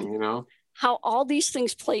interesting, thing, you know, how all these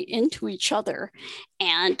things play into each other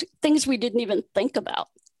and things we didn't even think about.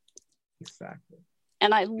 Exactly.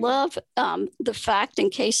 And I love the fact, in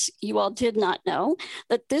case you all did not know,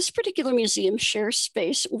 that this particular museum shares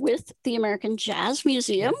space with the American Jazz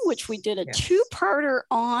Museum, which we did a two-parter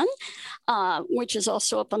on, which is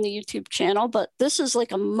also up on the YouTube channel. But this is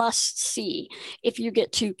like a must-see if you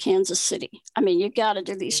get to Kansas City. I mean, you got to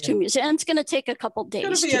do these two museums. And it's going to take a couple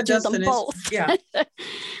days to do them both. Yeah,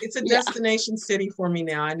 it's a destination city for me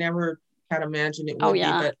now. I never had imagined it would be,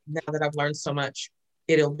 but now that I've learned so much,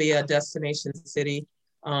 it'll be a destination city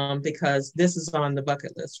because this is on the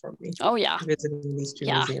bucket list for me. Oh, yeah. Visiting these two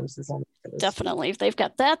museums is on the bucket list. Definitely. They've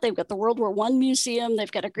got that. They've got the World War I Museum.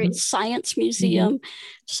 They've got a great science museum.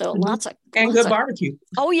 So lots of... And good barbecue.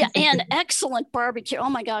 Oh, yeah. And excellent barbecue. Oh,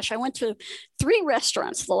 my gosh. I went to 3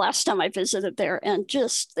 restaurants the last time I visited there, and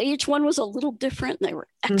just each one was a little different, and they were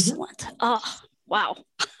excellent. Oh, wow.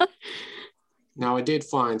 Now, I did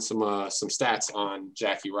find some stats on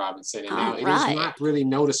Jackie Robinson, and now it is not really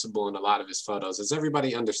noticeable in a lot of his photos, as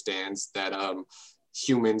everybody understands that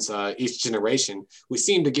humans, each generation, we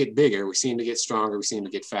seem to get bigger, we seem to get stronger, we seem to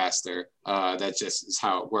get faster. That just is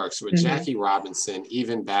how it works. But Jackie Robinson,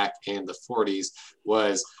 even back in the 40s,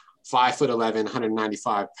 was 5'11",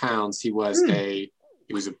 195 pounds. He was a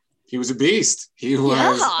beast. He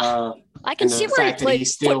was. I can see where he played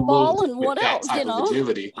football and what else, you know.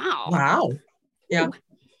 Agility. Wow. Yeah.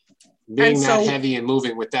 Being that heavy and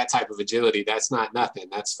moving with that type of agility, that's not nothing.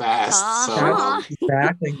 That's fast.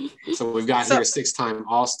 Exactly. So we've got here 6-time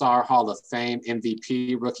All-Star, Hall of Fame,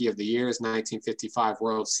 MVP, Rookie of the Years, 1955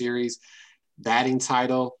 World Series, batting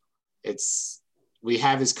title. We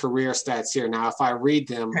have his career stats here. Now, if I read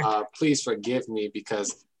them, please forgive me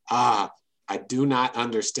because I do not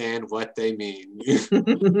understand what they mean.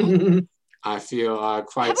 I feel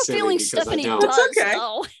quite silly because Stephanie I don't. Does,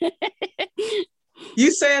 okay.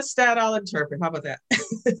 You say a stat, I'll interpret. How about that?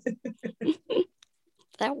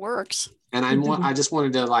 That works. And I just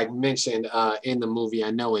wanted to mention in the movie,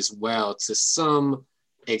 I know as well, to some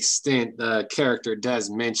extent, the character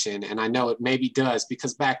does mention, and I know it maybe does,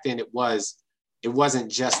 because back then it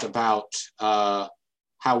wasn't just about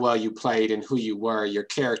how well you played and who you were. Your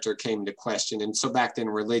character came into question. And so back then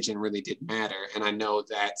religion really didn't matter. And I know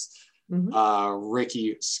that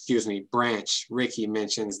Branch Rickey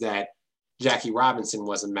mentions that Jackie Robinson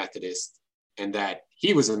was a Methodist and that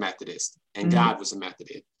he was a Methodist and God was a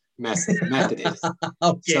Methodist.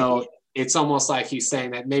 Okay. So it's almost like he's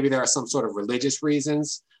saying that maybe there are some sort of religious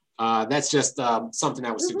reasons. That's just something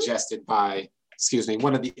that was suggested by,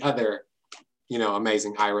 one of the other,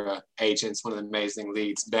 amazing IRA agents, one of the amazing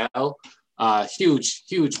leads, Belle.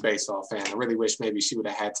 Huge baseball fan. I really wish maybe she would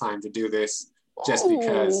have had time to do this. Just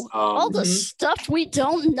because all the stuff we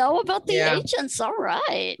don't know about the agents. All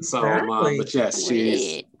right. So, but yes,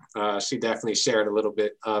 she definitely shared a little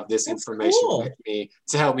bit of this information with me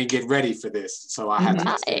to help me get ready for this. So I have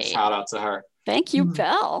to say shout out to her. Thank you,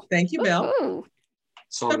 Belle. Thank you, Belle.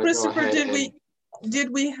 So So I'm going to go Christopher, ahead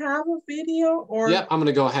did we have a video or? Yep, I'm going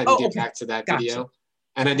to go ahead and get okay. back to that Gotcha. video.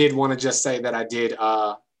 And I did want to just say that I did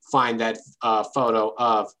find that photo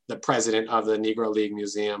of the president of the Negro League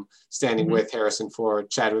Museum standing with Harrison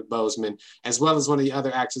Ford, Chadwick Boseman, as well as one of the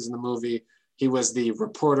other actors in the movie. He was the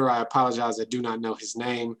reporter. I apologize, I do not know his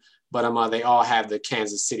name, but they all have the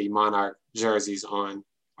Kansas City Monarch jerseys on,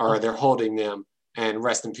 or they're holding them. And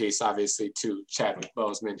rest in peace, obviously, to Chadwick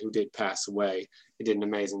Boseman, who did pass away. He did an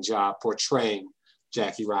amazing job portraying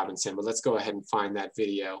Jackie Robinson. But let's go ahead and find that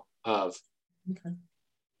video of. Okay.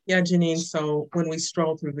 Yeah, Janine, so when we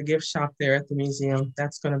stroll through the gift shop there at the museum,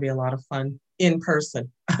 that's going to be a lot of fun in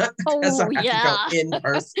person. Oh, yeah. In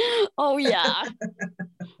person. Oh, yeah.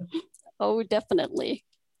 Oh, definitely.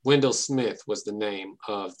 Wendell Smith was the name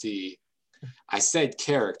of the, I said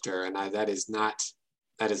character, and that is not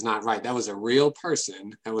right. That was a real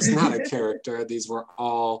person. That was not a character. These were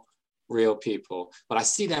all real people. But I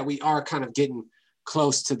see that we are kind of getting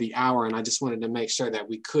close to the hour, and I just wanted to make sure that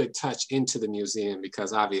we could touch into the museum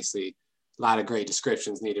because obviously a lot of great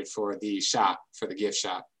descriptions needed for the shop, for the gift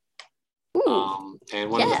shop.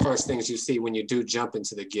 And one of the first things you see when you do jump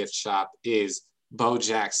into the gift shop is Bo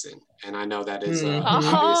Jackson. And I know that is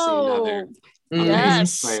obviously another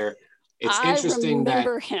amazing player. It's interesting that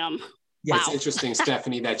him. It's interesting,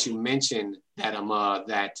 Stephanie, that you mentioned that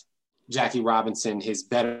that Jackie Robinson, his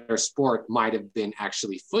better sport might have been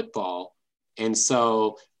actually football. And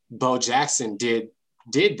so Bo Jackson did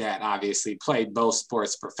that, obviously, played both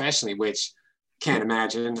sports professionally, which can't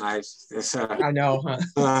imagine. I know, huh?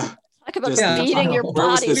 Talk about beating your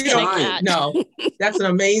body. No, that's an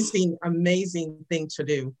amazing thing to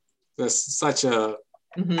do. There's such a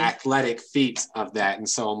athletic feat of that. And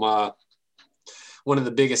so one of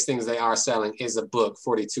the biggest things they are selling is a book,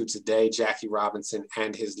 42 Today, Jackie Robinson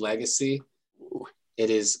and His Legacy. It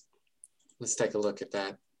is, let's take a look at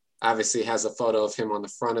that. Obviously has a photo of him on the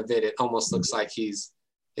front of it. It almost looks like his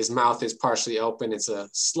mouth is partially open. It's a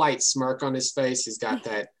slight smirk on his face. He's got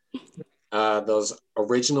that, those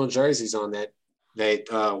original jerseys on that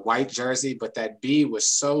white jersey, but that B was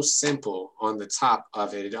so simple on the top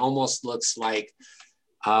of it. It almost looks like,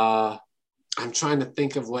 I'm trying to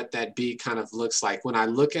think of what that B kind of looks like. When I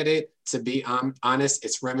look at it, to be honest,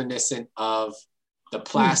 it's reminiscent of the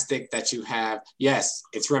plastic that you have. Yes,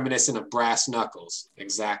 it's reminiscent of brass knuckles.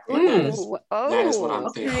 Exactly. That is what I'm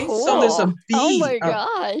thinking. Cool. So there's a B. Oh my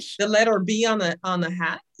gosh. The letter B on the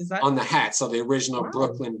hat? Is that on the hat? So the original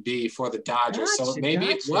Brooklyn B for the Dodgers. So maybe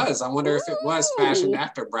it was. I wonder if it was fashioned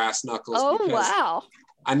after brass knuckles. Oh, wow.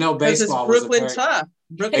 I know baseball was Brooklyn tough.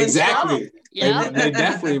 Brooklyn exactly. Strong. Yeah. They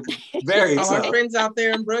definitely very all tough. our friends out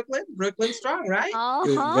there in Brooklyn Strong, right?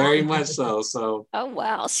 Very much so. So. Oh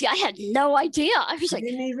wow! See, I had no idea. I was like,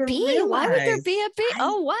 B? Why would there be a B?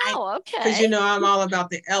 Oh wow! Okay. Because I'm all about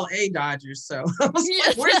the LA Dodgers, so I was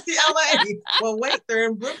like, where's the LA? Well, wait, they're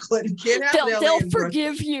in Brooklyn. Can't have they'll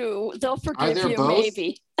forgive you. They'll forgive you, both?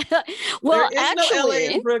 Maybe. Well, there is actually, no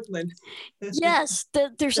LA in Brooklyn. Yes,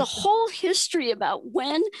 there's a whole history about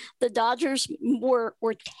when the Dodgers were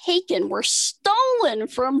stolen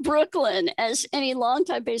from Brooklyn. As any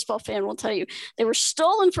longtime baseball fan will tell you, they were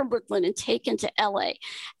stolen from Brooklyn and taken to LA.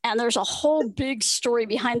 And there's a whole big story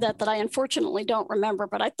behind that I unfortunately don't remember,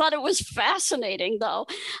 but I thought it was fascinating though,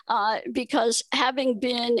 because having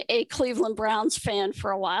been a Cleveland Browns fan for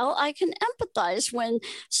a while, I can empathize when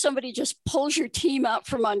somebody just pulls your team out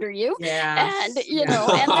from under you, and and they're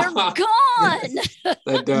gone.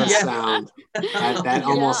 That does sound. That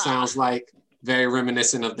almost sounds like very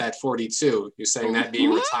reminiscent of that 42. You're saying that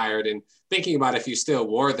being retired and thinking about if you still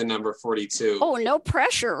wore the number 42. Oh, no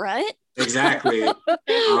pressure, right? Exactly.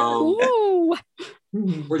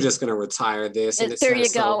 We're just gonna retire this. And there you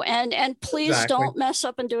go. And please don't mess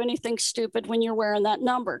up and do anything stupid when you're wearing that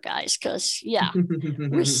number, guys. Because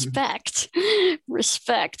respect.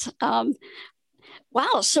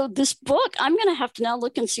 Wow. So this book, I'm going to have to now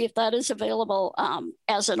look and see if that is available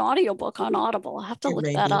as an audiobook on Audible. I'll have to look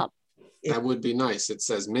that up. That would be nice. It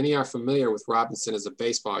says, many are familiar with Robinson as a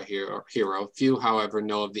baseball hero. Few, however,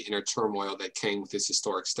 know of the inner turmoil that came with his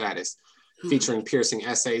historic status. Featuring piercing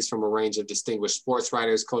essays from a range of distinguished sports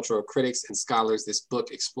writers, cultural critics, and scholars, this book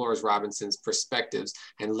explores Robinson's perspectives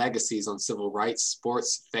and legacies on civil rights,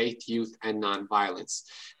 sports, faith, youth, and nonviolence,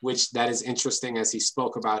 which that is interesting as he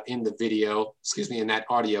spoke about in the video, in that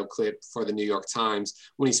audio clip for the New York Times,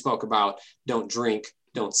 when he spoke about don't drink,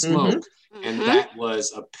 don't smoke. And that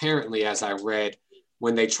was apparently, as I read,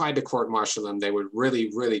 when they tried to court-martial him, they were really,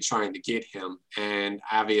 really trying to get him. And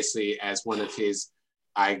obviously, as one of his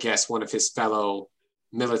fellow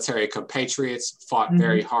military compatriots fought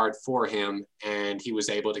very hard for him, and he was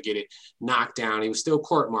able to get it knocked down. He was still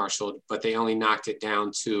court-martialed, but they only knocked it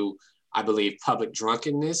down to, I believe, public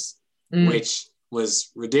drunkenness, which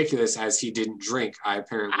was ridiculous as he didn't drink, I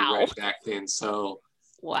apparently read back then. So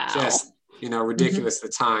just, ridiculous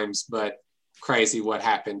at times, but crazy what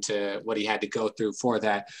happened to what he had to go through for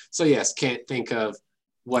that. So yes, can't think of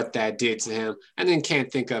what that did to him. And then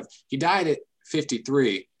can't think of, he died at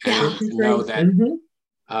 53, and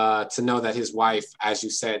to know that his wife, as you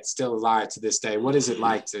said, still alive to this day. What is it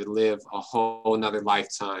like to live a whole nother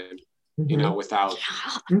lifetime, without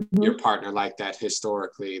your partner like that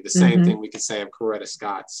historically? The same thing we could say of Coretta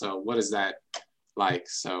Scott. So what is that like?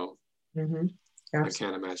 So I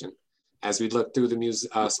can't imagine. As we look through the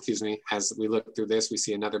music, as we look through this, we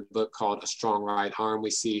see another book called A Strong Right Arm.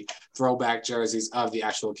 We see throwback jerseys of the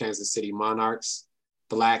actual Kansas City Monarchs,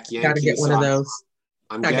 Black Yankees. Gotta get one of those.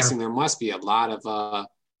 I'm guessing there must be a lot of,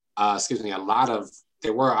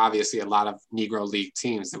 there were obviously a lot of Negro League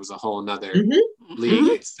teams. There was a whole nother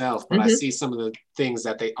league itself, but I see some of the things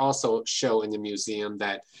that they also show in the museum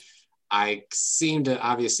that I seem to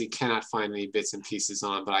obviously cannot find any bits and pieces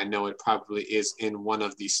on, but I know it probably is in one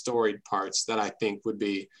of the storied parts that I think would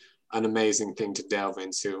be an amazing thing to delve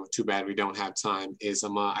into. Too bad we don't have time.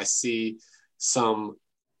 I see some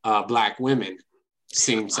Black women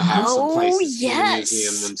seem to have some places in the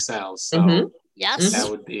museum themselves. So that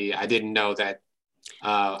would be, I didn't know that.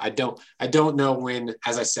 I don't know when,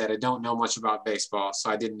 as I said, I don't know much about baseball.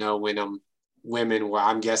 So I didn't know when women were,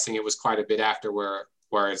 I'm guessing it was quite a bit after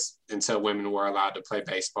whereas until women were allowed to play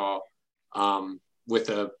baseball with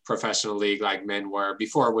a professional league like men were.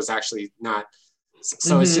 Before it was actually not.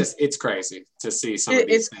 So it's crazy to see some of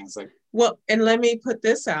these things. Well, and let me put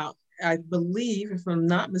this out. I believe, if I'm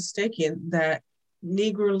not mistaken, that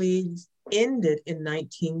Negro Leagues ended in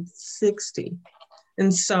 1960.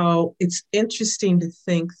 And so it's interesting to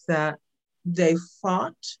think that they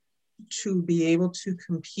fought to be able to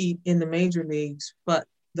compete in the major leagues, but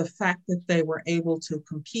the fact that they were able to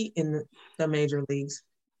compete in the major leagues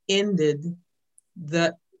ended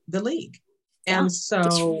the league. And so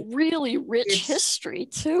it's really rich history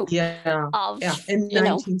too. In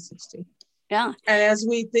 1960. Yeah. And as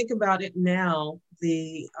we think about it now,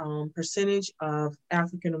 the percentage of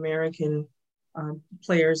African-American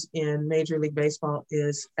players in Major League Baseball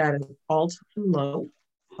is at an all-time low.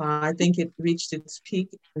 I think it reached its peak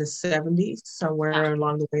in the 70s, somewhere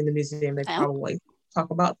along the way in the museum. They probably talk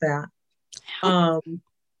about that.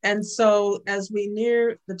 And so as we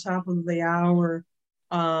near the top of the hour,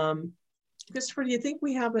 Christopher, do you think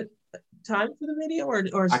we have time for the video or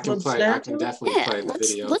I can definitely play the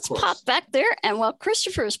video. Let's pop back there. And while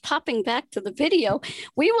Christopher is popping back to the video,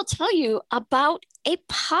 we will tell you about a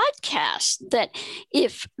podcast that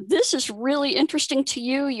if this is really interesting to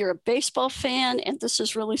you, you're a baseball fan, and this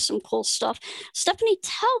is really some cool stuff. Stephanie,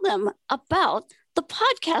 tell them about the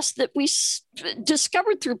podcast that we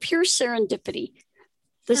discovered through pure serendipity.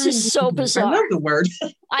 This is so bizarre. I love the word.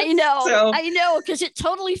 I know, because it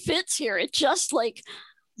totally fits here. It just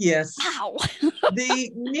yes. Wow.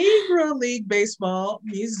 The Negro League Baseball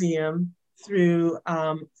Museum through,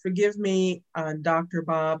 forgive me, Dr.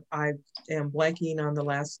 Bob, I am blanking on the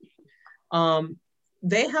last.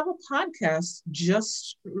 They have a podcast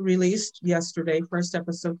just released yesterday. First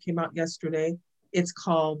episode came out yesterday. It's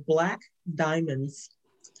called Black Diamonds.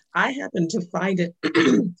 I happened to find it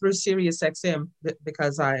through SiriusXM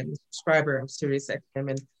because I'm a subscriber of SiriusXM,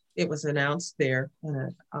 and it was announced there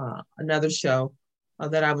in another show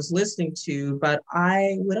that I was listening to. But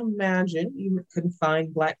I would imagine you can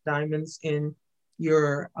find Black Diamonds in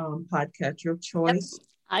your podcast of choice. Yep.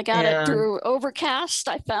 I got it through Overcast.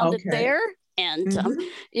 I found it there, and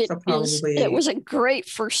it was a great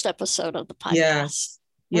first episode of the podcast. Yes,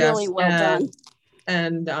 really well done.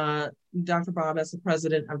 And Dr. Bob, as the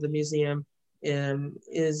president of the museum,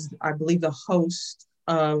 is, I believe, the host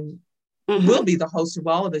of, will be the host of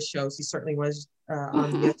all of the shows. He certainly was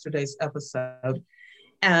on yesterday's episode.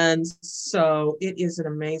 And so it is an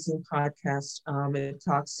amazing podcast. It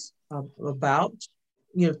talks about,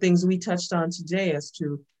 things we touched on today as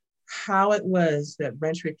to how it was that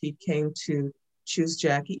Branch Rickey came to choose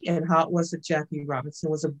Jackie, and how it was that Jackie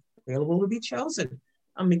Robinson was available to be chosen.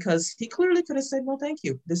 Because he clearly could have said, no, thank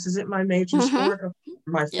you. This isn't my major sport, or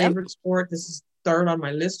my favorite sport. This is third on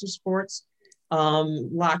my list of sports.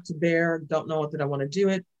 Locked bear, don't know that I want to do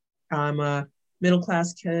it. I'm a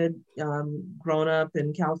middle-class kid, grown up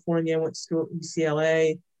in California, went to school at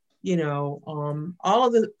UCLA,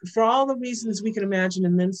 for all the reasons we can imagine,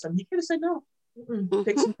 and then some. He could have said, no,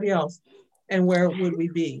 pick somebody else. And where would we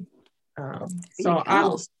be? So I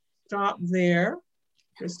will stop there.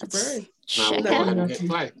 Christopher. Now we'll Check go out. ahead and hit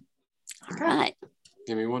play. All right.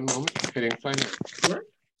 Give me one moment. Hitting play now. Sure.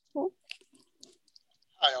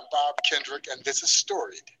 Hi, I'm Bob Kendrick, and this is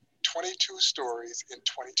Storied, 22 stories in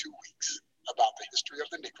 22 weeks about the history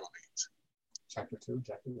of the Negro Leagues. Chapter 2,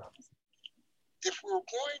 Jackie Robinson. If we were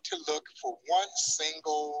going to look for one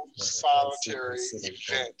single solitary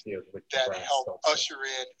event that helped usher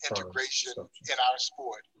in integration in our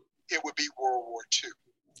sport, it would be World War II.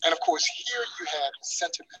 And of course, here you had a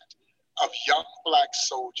sentiment of young Black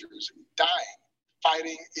soldiers dying,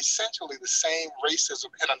 fighting essentially the same racism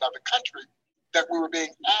in another country that we were being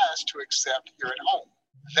asked to accept here at home.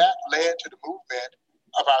 That led to the movement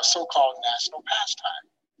of our so-called national pastime.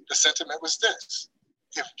 The sentiment was this: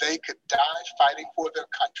 if they could die fighting for their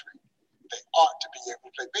country, they ought to be able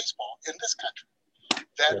to play baseball in this country.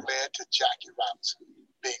 That led to Jackie Robinson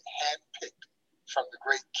being handpicked from the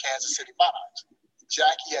great Kansas City Monarchs.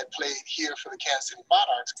 Jackie had played here for the Kansas City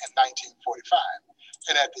Monarchs in 1945,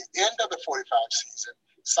 and at the end of the 45 season,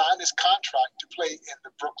 signed his contract to play in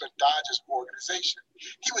the Brooklyn Dodgers organization.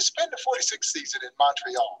 He would spend the 46th season in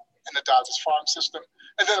Montreal in the Dodgers farm system,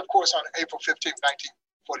 and then, of course, on April 15,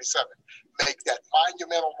 1947, make that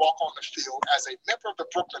monumental walk on the field as a member of the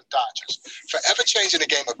Brooklyn Dodgers, forever changing the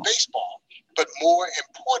game of baseball, but more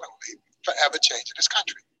importantly, forever changing his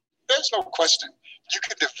country. There's no question you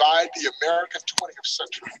can divide the American 20th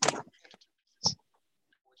century into two pieces,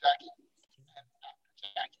 before Jackie and after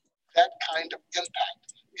Jackie. That kind of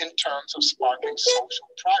impact in terms of sparking social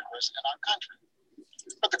progress in our country.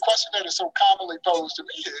 But the question that is so commonly posed to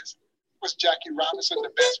me is, was Jackie Robinson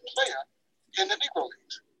the best player in the Negro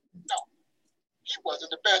Leagues? No, he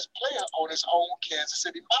wasn't the best player on his own Kansas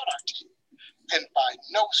City Monarch team. And by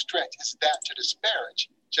no stretch is that to disparage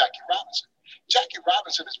Jackie Robinson. Jackie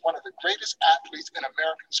Robinson is one of the greatest athletes in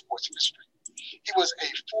American sports history. He was a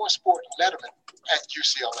four-sport letterman at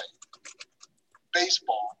UCLA.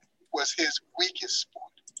 Baseball was his weakest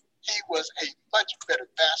sport. He was a much better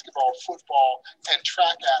basketball, football, and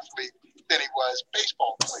track athlete than he was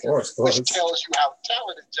baseball player, which tells you how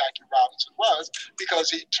talented Jackie Robinson was,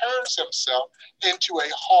 because he turns himself into a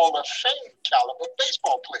Hall of Fame caliber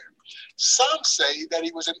baseball player. Some say that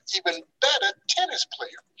he was an even better tennis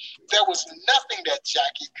player. There was nothing that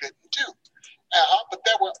Jackie couldn't do. But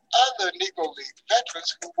there were other Negro League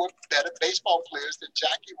veterans who were better baseball players than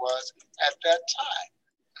Jackie was at that time.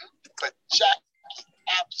 But Jackie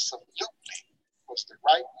absolutely was the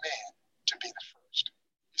right man to be the first.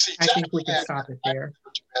 You see, I Jackie think we can stop it there.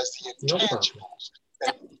 As the intangibles.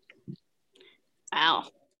 Wow.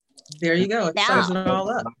 There you go. It sums it all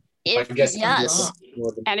up. Yes.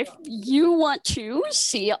 And if you want to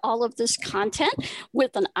see all of this content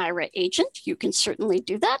with an IRA agent, you can certainly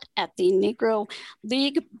do that at the Negro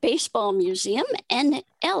League Baseball Museum, nlbm.org.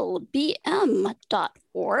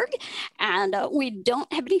 And we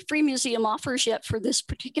don't have any free museum offers yet for this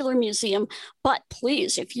particular museum, but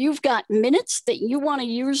please, if you've got minutes that you want to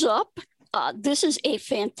use up, this is a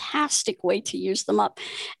fantastic way to use them up.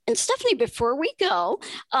 And Stephanie, before we go,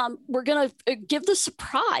 we're going to give the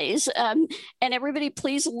surprise, and everybody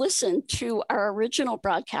please listen to our original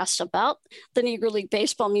broadcast about the Negro League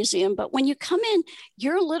Baseball Museum. But when you come in,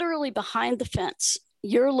 you're literally behind the fence.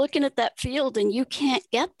 You're looking at that field and you can't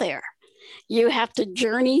get there. You have to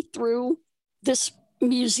journey through this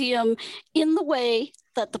museum in the way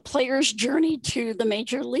that the players journey to the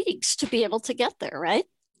major leagues to be able to get there, right?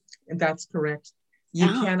 That's correct. You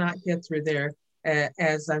cannot get through there.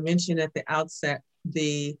 As I mentioned at the outset,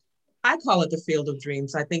 I call it the Field of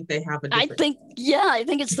Dreams. I think they have a different... I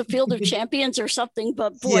think it's the Field of Champions or something,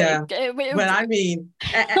 but boy. Yeah, but I mean,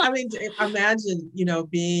 imagine,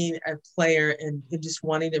 being a player and just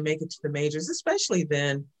wanting to make it to the majors, especially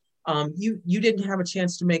then. You didn't have a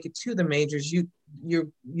chance to make it to the majors.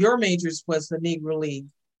 Your majors was the Negro League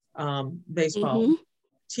baseball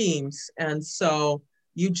teams. And so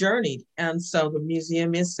you journeyed. And so the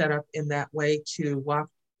museum is set up in that way to walk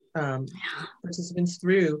participants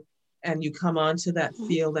through, and you come onto that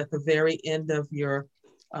field at the very end of your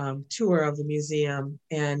tour of the museum,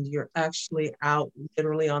 and you're actually out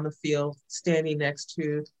literally on the field, standing next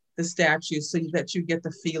to the statue, so that you get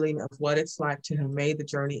the feeling of what it's like to have made the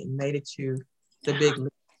journey and made it to the big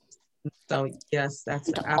league. So yes, that's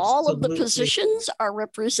absolutely. All of the positions are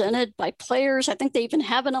represented by players. I think they even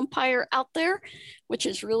have an umpire out there, which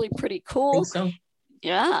is really pretty cool. I think so.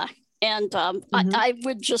 Yeah. And I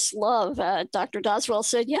would just love, Dr. Doswell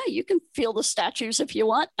said, yeah, you can feel the statues if you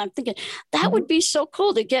want. I'm thinking that would be so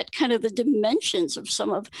cool to get kind of the dimensions of some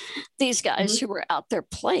of these guys who were out there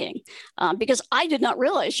playing, because I did not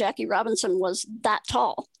realize Jackie Robinson was that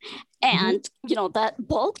tall and, that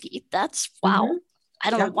bulky. That's wow. I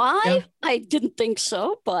don't know why. I didn't think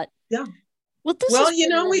so, but well, you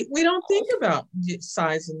know, we don't think about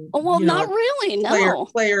size and not really. No,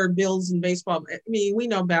 player builds in baseball. I mean, we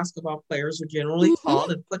know basketball players are generally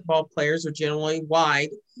tall, and football players are generally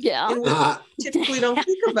wide. Yeah, and we typically don't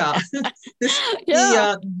think about the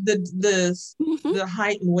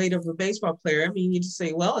height and weight of a baseball player. I mean, you just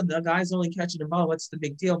say, well, the guy's only catching the ball. What's the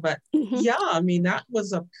big deal? But I mean, that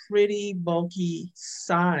was a pretty bulky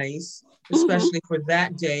size, especially for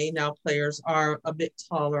that day. Now players are a bit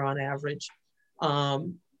taller on average.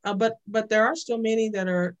 But there are still many that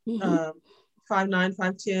are 5'9",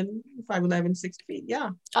 5'10", 5'11", 6 feet.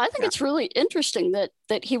 Yeah. I think it's really interesting that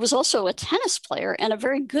he was also a tennis player, and a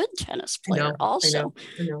very good tennis player also.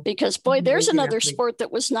 I know. Because boy, there's another sport that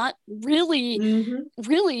was not really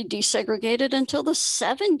desegregated until the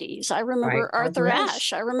 70s. I remember Arthur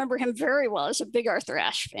Ashe. I remember him very well. I was a big Arthur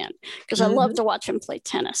Ashe fan because I loved to watch him play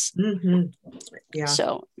tennis. Yeah.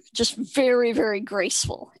 So just very, very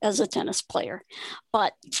graceful as a tennis player.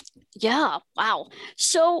 But yeah, wow.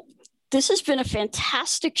 So this has been a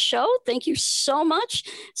fantastic show. Thank you so much,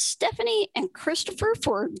 Stephanie and Christopher,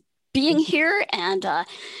 for being here and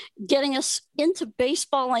getting us into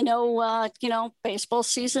baseball. I know, baseball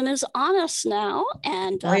season is on us now,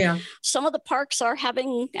 and some of the parks are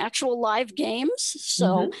having actual live games,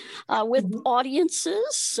 so with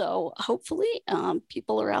audiences. So hopefully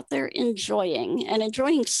people are out there enjoying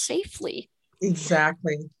safely.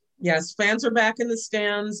 Exactly. Yes, fans are back in the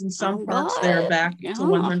stands. In some parks, they're back to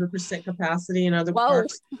 100% capacity. In other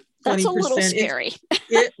parks, 20%. That's a little scary.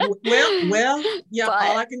 Well,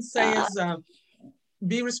 all I can say is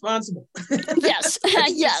be responsible. Yes,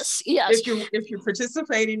 yes. If you're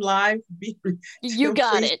participating live, be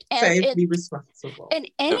responsible. And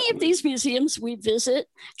any of these museums we visit,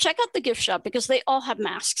 check out the gift shop because they all have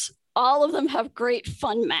masks. All of them have great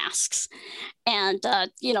fun masks, and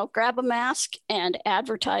grab a mask and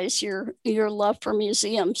advertise your love for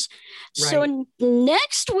museums. Right. So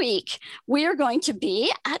next week we are going to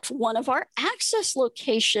be at one of our access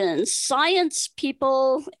locations. Science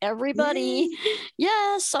people, everybody,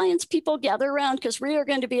 science people, gather around because we are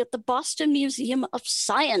going to be at the Boston Museum of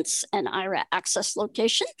Science, an IRA access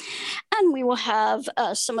location, and we will have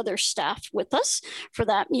some of their staff with us for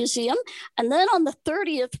that museum. And then on the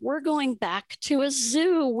 30th, we're going back to a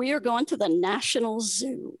zoo. We are going to the National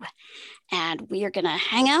Zoo, and we are going to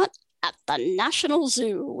hang out at the National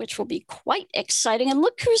Zoo, which will be quite exciting. And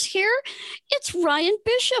look who's here. It's Ryan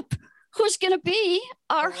Bishop, who's going to be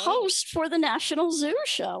our host for the National Zoo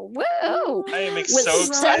show. Whoa! I am with so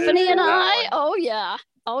excited. Stephanie and I.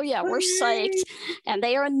 Oh yeah, we're psyched. And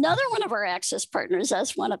they are another one of our access partners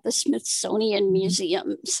as one of the Smithsonian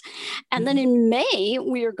museums. And then in May,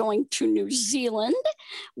 we are going to New Zealand.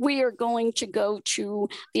 We are going to go to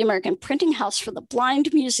the American Printing House for the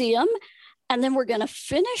Blind Museum. And then we're going to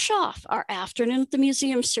finish off our Afternoon at the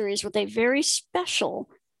Museum series with a very special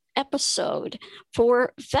episode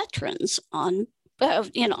for veterans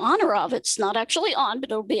in honor of, it's not actually on,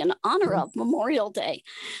 but it'll be in honor of Memorial Day.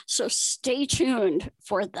 So stay tuned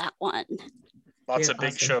for that one. Lots of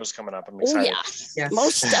big shows coming up. I'm excited. Yes.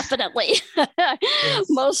 Most definitely.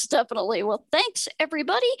 Most definitely. Well, thanks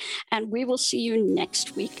everybody. And we will see you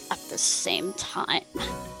next week at the same time.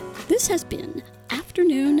 This has been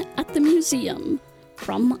Afternoon at the Museum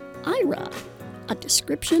from IRA, a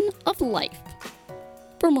description of life.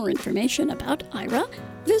 For more information about IRA,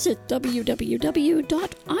 visit www.ira.io.